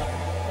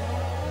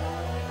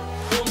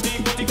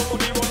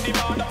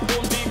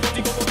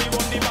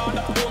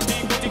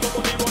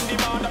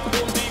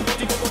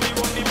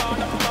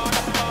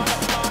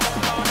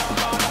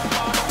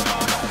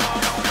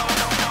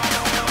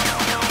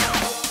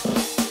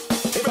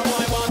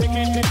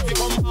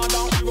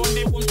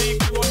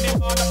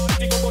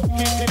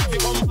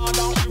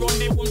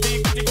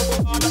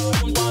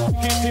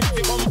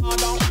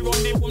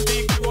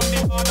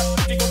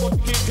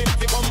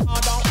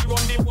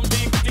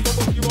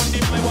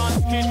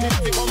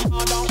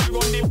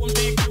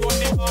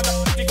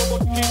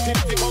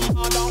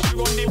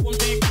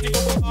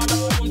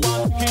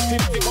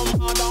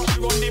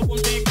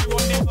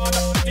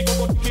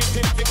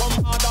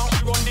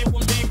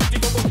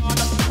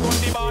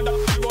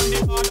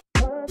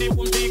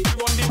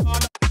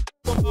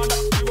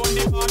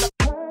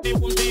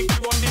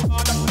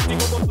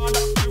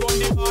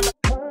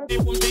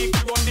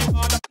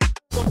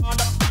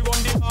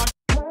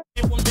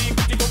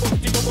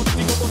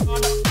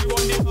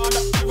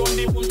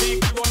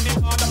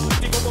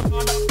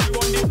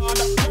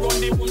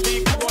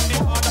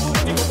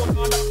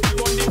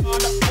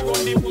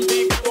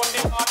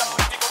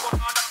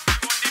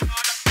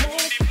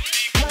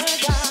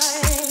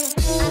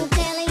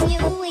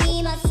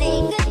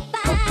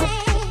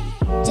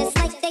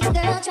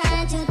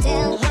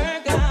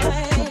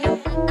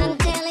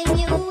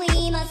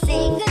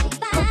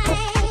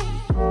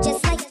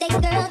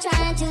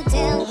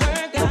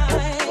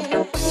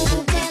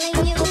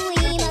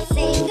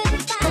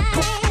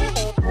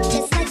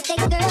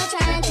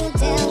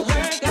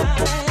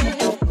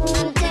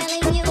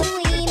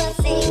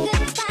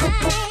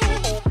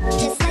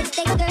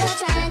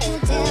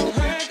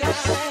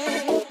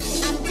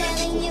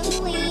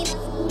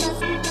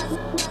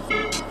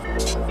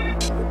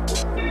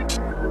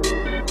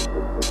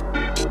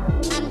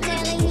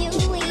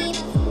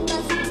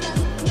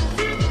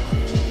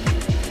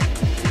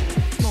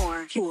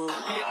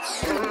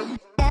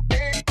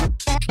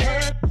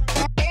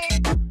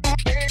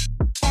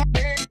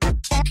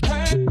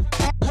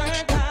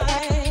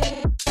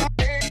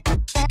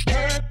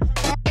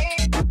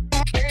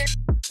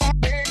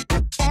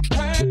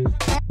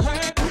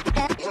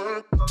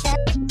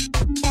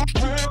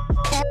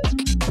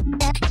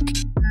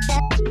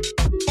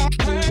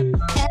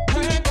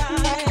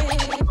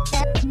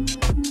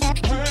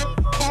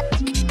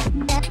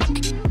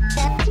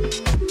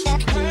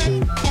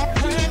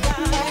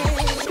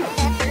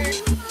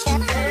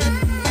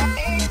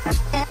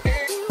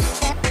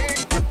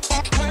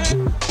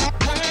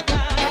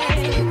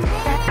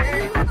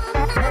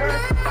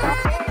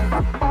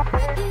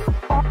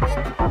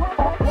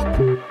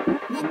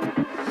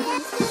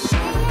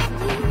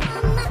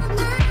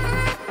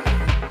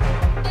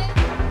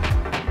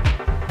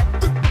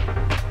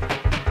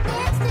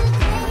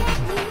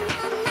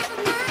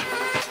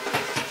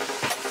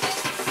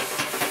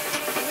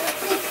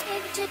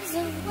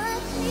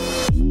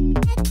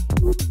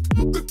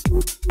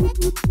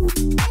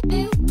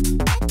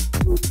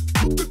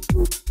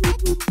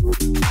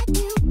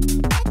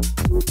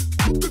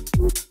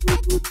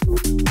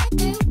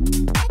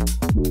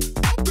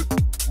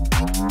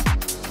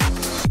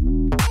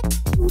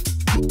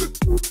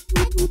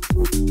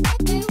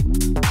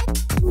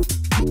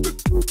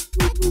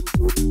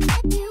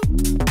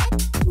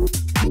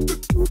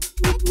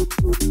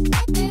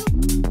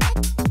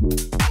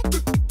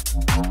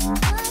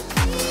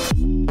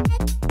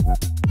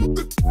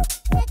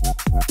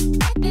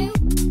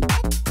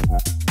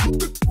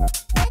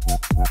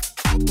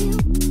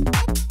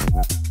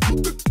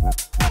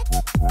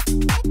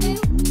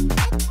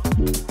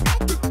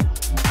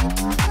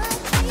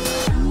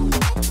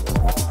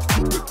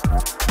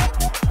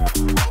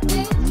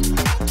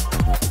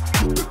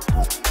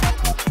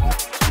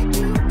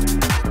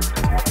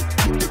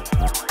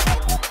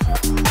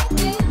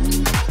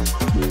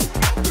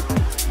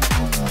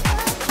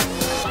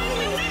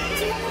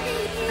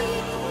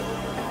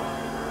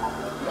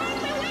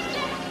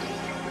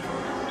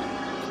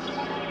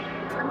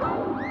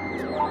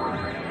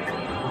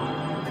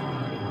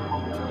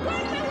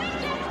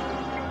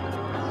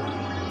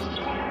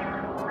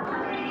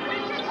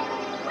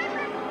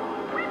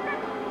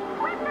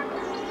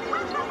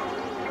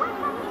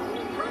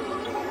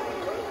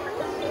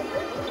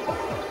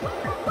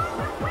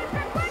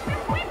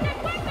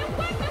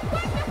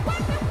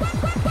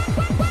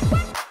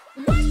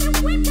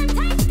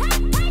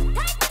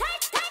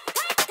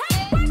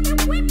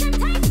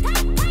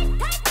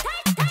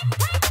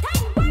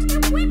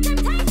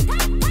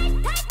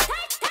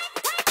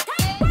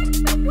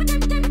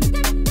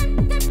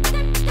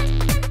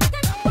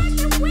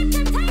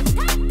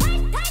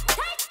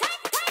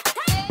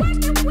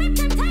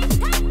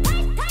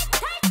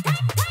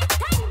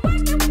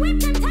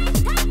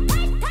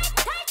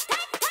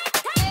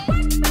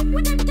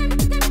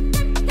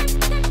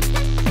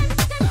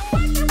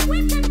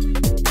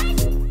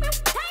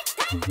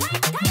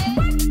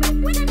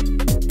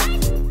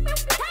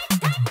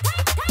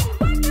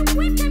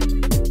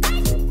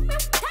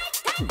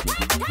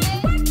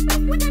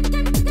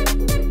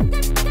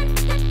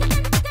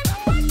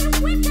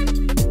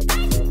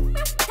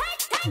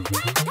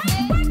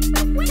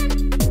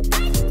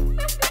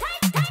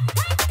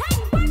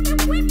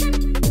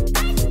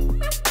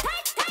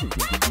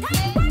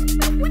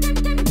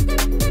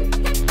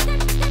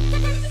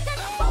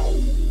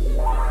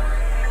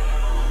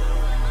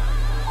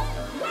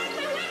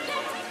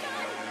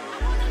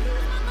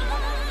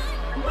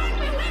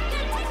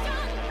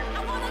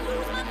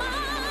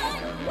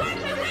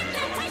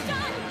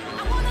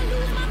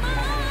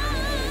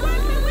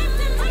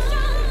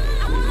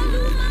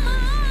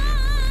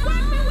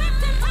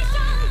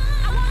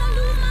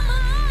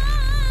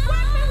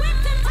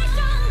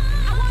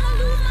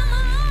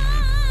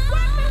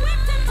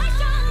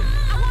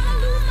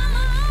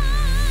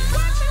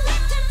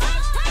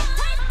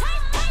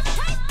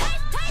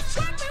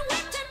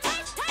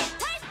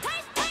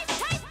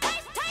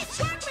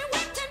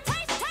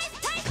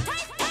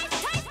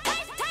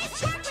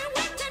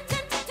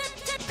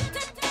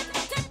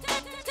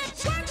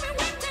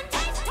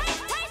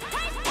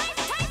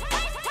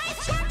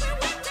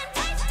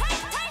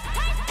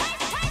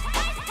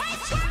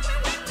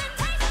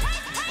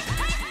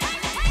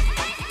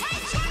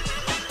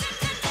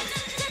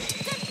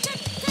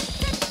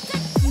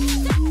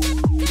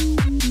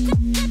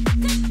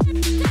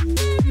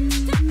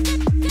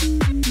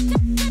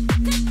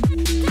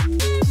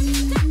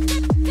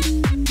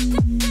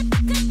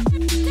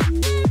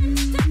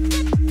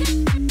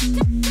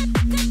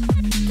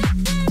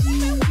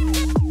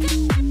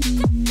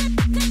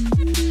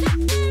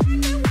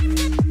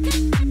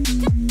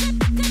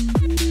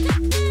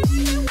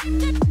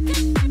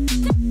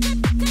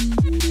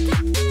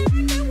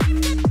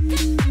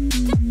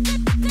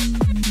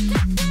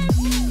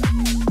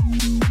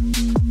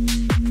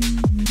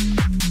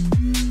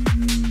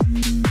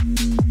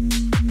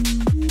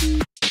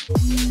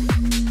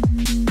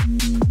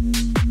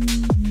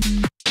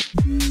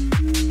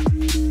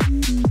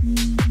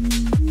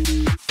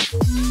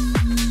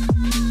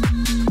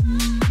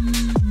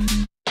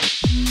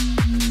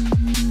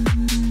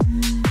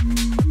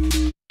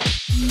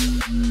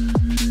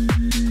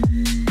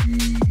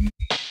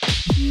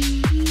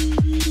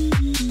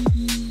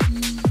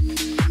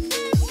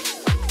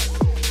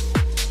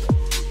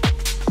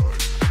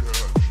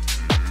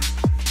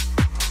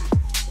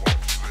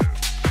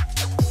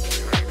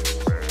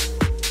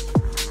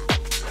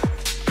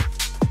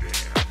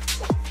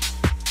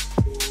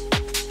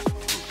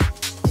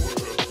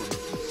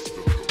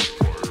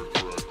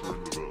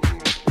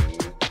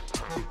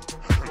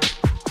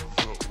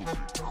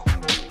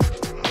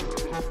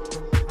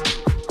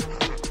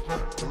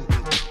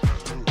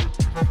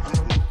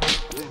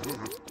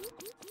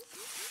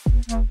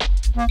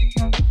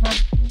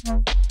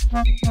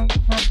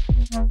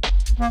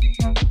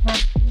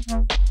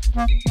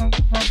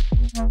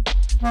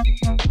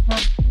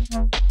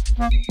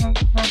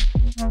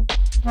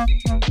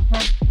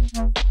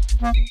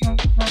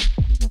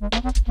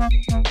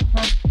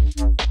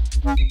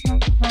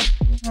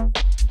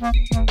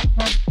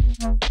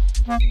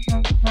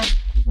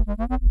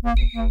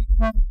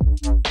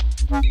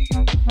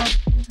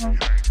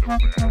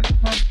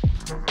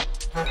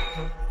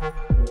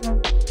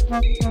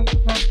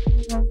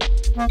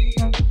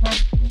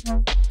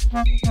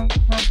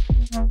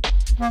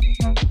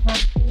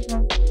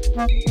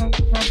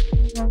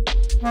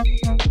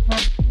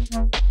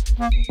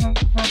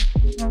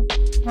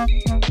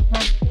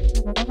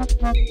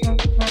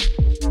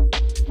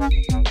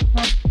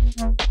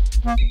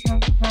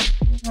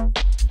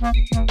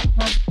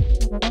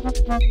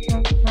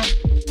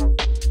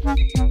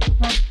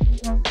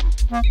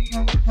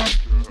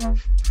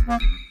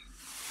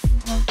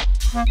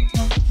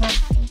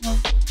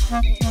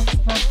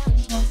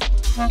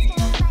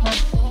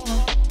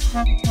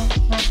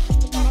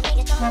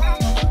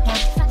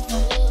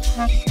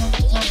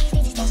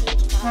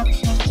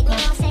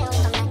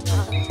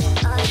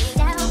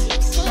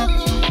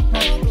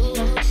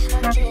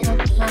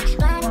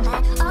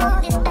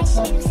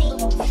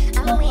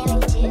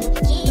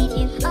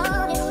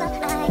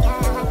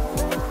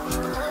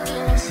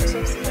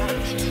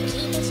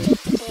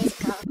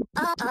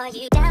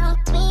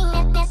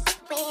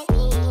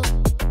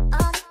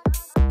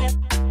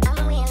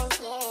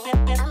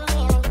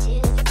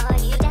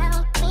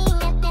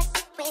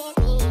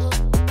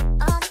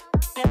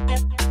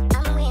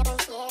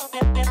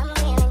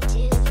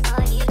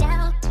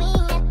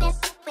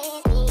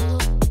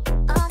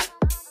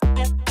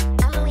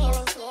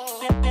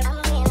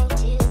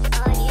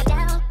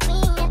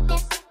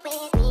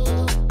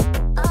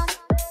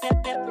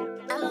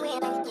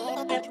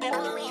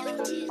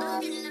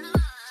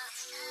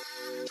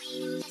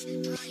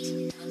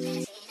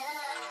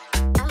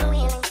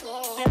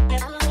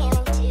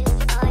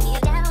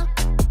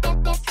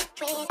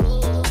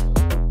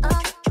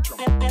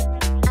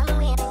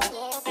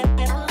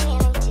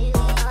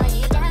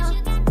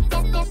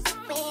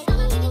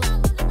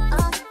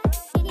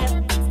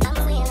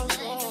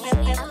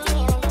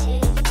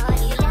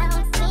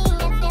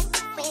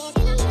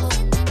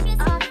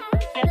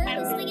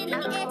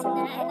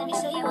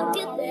 a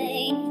few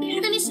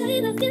things. Let me show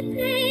you a few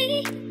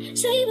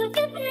things. Show you a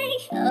few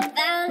things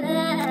about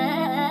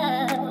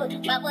love.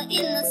 While we're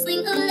in the swing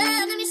of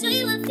love, let me show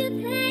you a few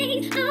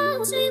things.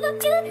 Oh, show you a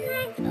few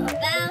things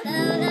about love,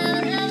 love,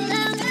 love,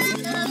 love, love,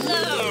 love,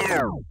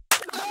 love.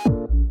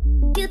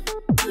 You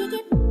think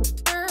it,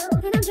 oh,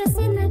 and I'm dressed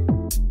in that.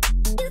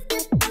 You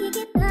think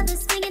it, love is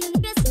swinging and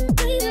you're dressed in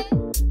that.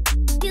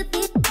 You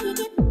think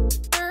it,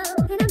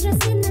 oh, and I'm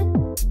dressed in that.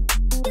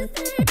 You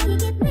think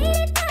it, made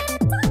it time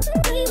to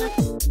talk to you.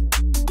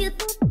 You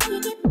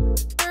think it,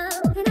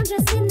 oh, and I'm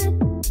dressed in that.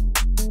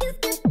 You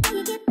think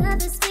it,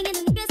 love is swinging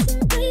and you're dressed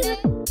in that.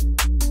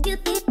 You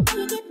think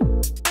it,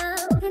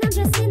 oh, and I'm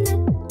dressed in that.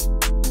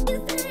 You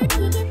think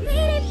it,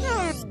 made it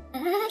time. I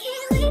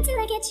can't wait till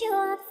I get you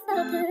off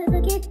focus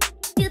again.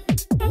 You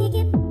think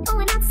it,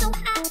 going out so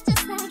hot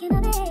just like an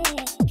oven.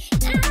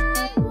 I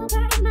will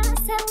burn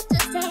myself,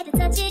 just had to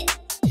touch it.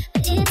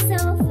 But it's so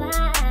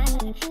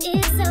fine,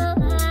 it's so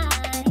fine.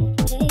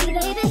 Hey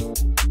baby,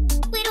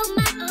 we don't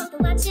mind all the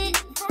watching.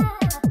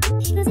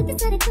 Cause if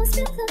it's not close,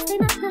 real close, they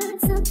might learn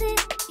something.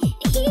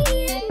 He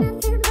ain't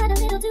nothing but a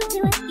little do to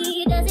it,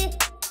 he does it.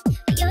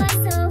 You're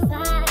so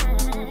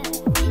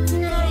fine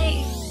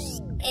tonight.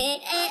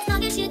 As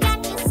long as you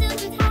got your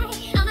suit tight,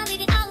 I'ma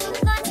leave it all on the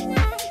floor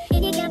tonight.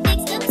 And you got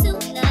fixed up too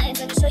nice,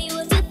 let me show you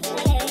a few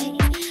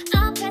things.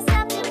 All dressed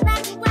up in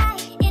black and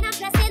white, and I'm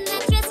dressed in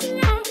that dress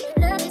tonight.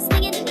 Love is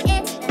swinging in the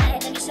air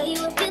tonight, let me show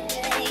you a few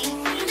things.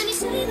 Let me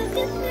show you a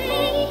few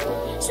things,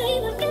 show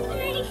you a few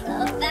things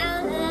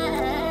about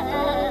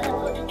love.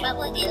 While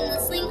we're in the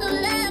swing of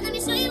love, let me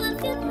show you a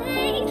few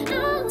things.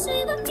 Oh, show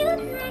you a few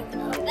things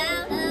about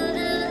love, love,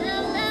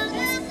 love, love,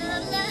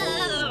 love, love.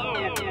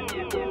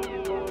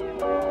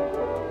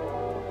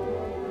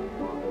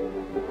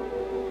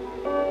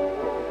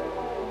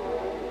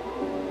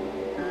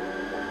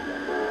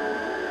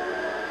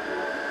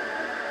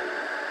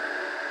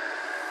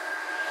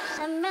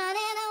 I'm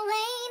running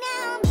away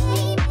now,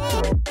 baby.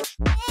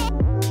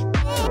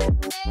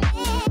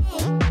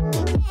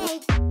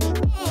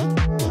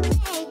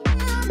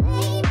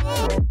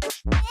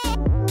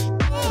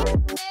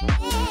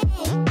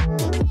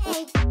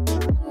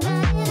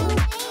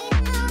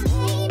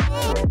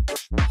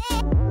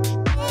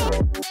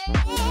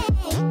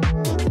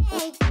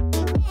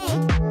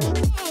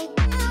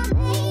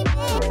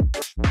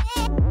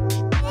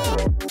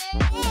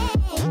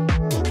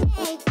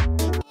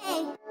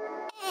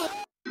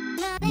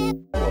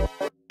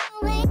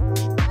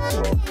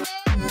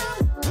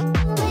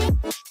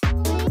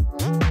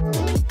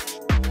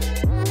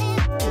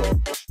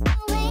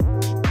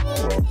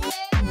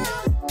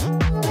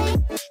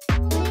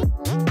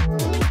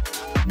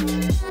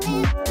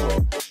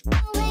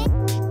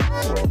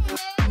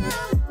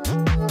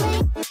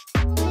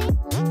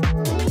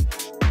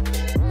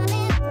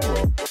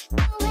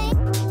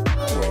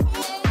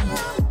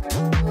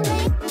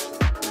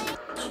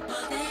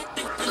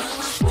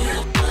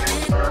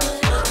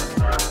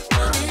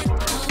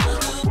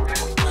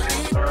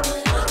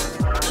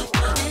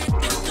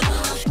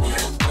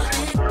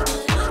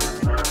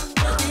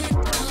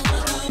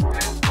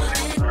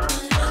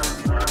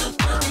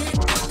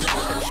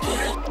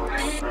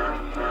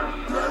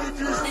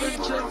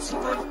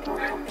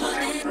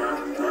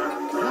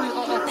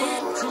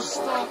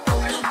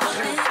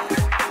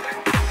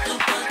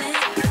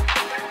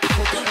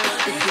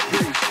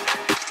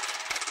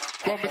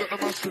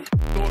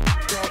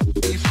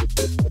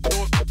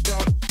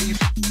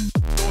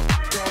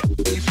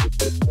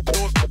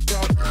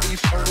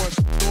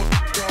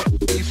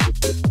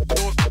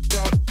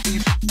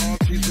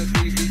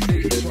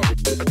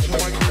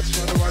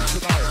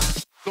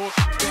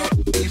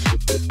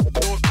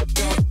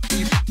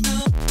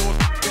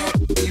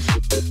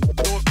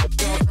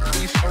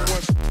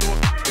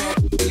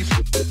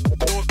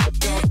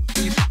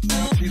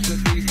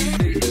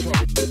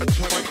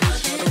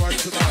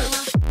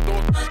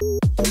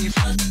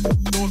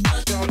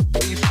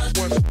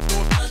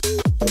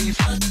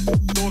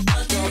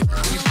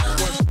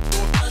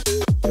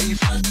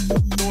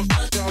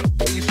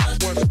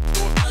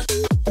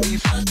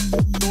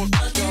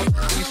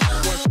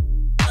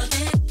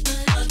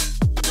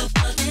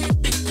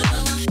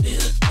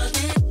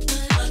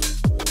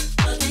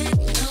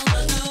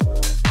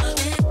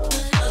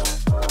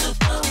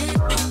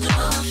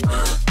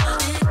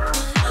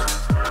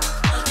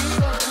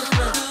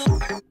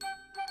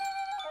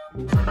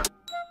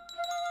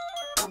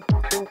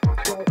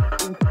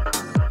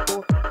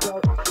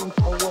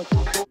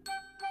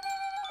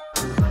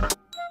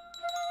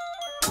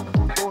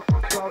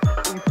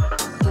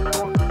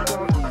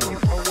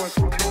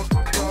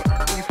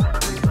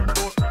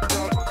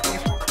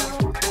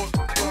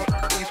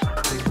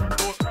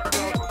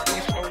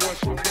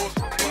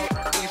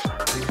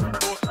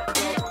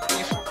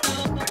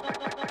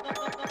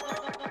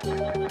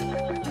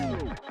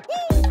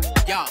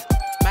 Yo,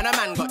 man, a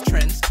man got trained.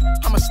 friends.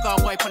 I'm a star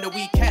boy on the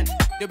weekend.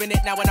 Doing it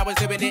now when I was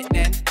doing it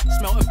then.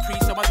 Smell of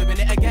crease, so I'm doing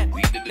it again.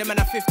 Them man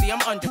at 50, I'm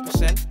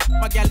 100%.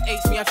 My gal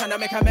hates me, I'm trying to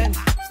make amends.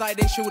 Started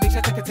in shooting,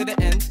 she took it to the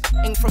end.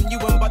 Ain't from you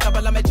and but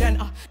double I'm a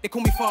gen. They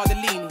call me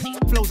Fardellini.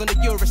 Flows on the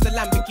Urus, the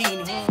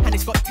Lamborghini. And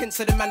it's got tints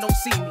so the man don't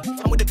see me.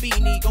 I'm with a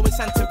beanie, going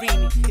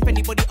Santorini. If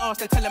anybody asks,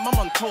 then tell them I'm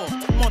on tour.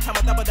 More time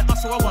I double the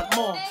hustle, I want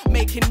more.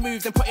 Making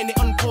moves and putting it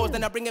on pause.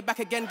 Then I bring it back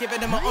again, giving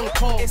them an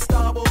encore. It's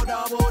starboard,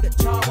 double, the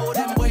charboard.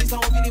 Them boys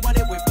don't really want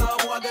it with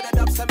double. I got it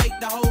up to make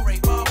the whole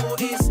rate bubble.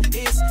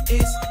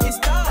 It's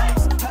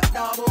dice.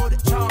 Double, the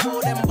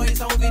charboard. Them boys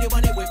don't really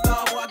want it with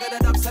double. I got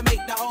it up to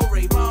make the whole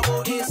rate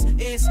bubble.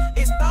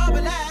 It's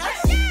double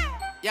ass.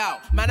 Yo,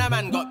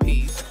 man got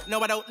peas. No,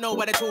 I don't know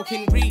why they're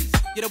talking breeze.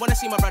 You don't wanna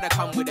see my brother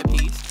come with a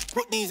piece.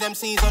 Put these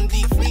MCs on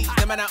deep freeze.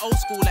 Them man are old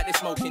school like they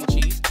smoking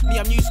cheese. Me,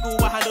 I'm new school,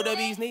 I handle the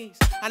bee's knees.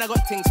 And I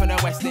got things from the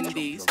West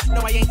Indies.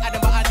 No, I ain't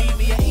Adam, but I need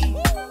me a E.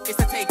 It's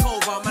the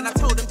takeover, man, I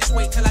told them just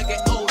wait till I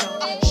get older.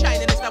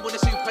 Shining this double,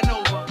 this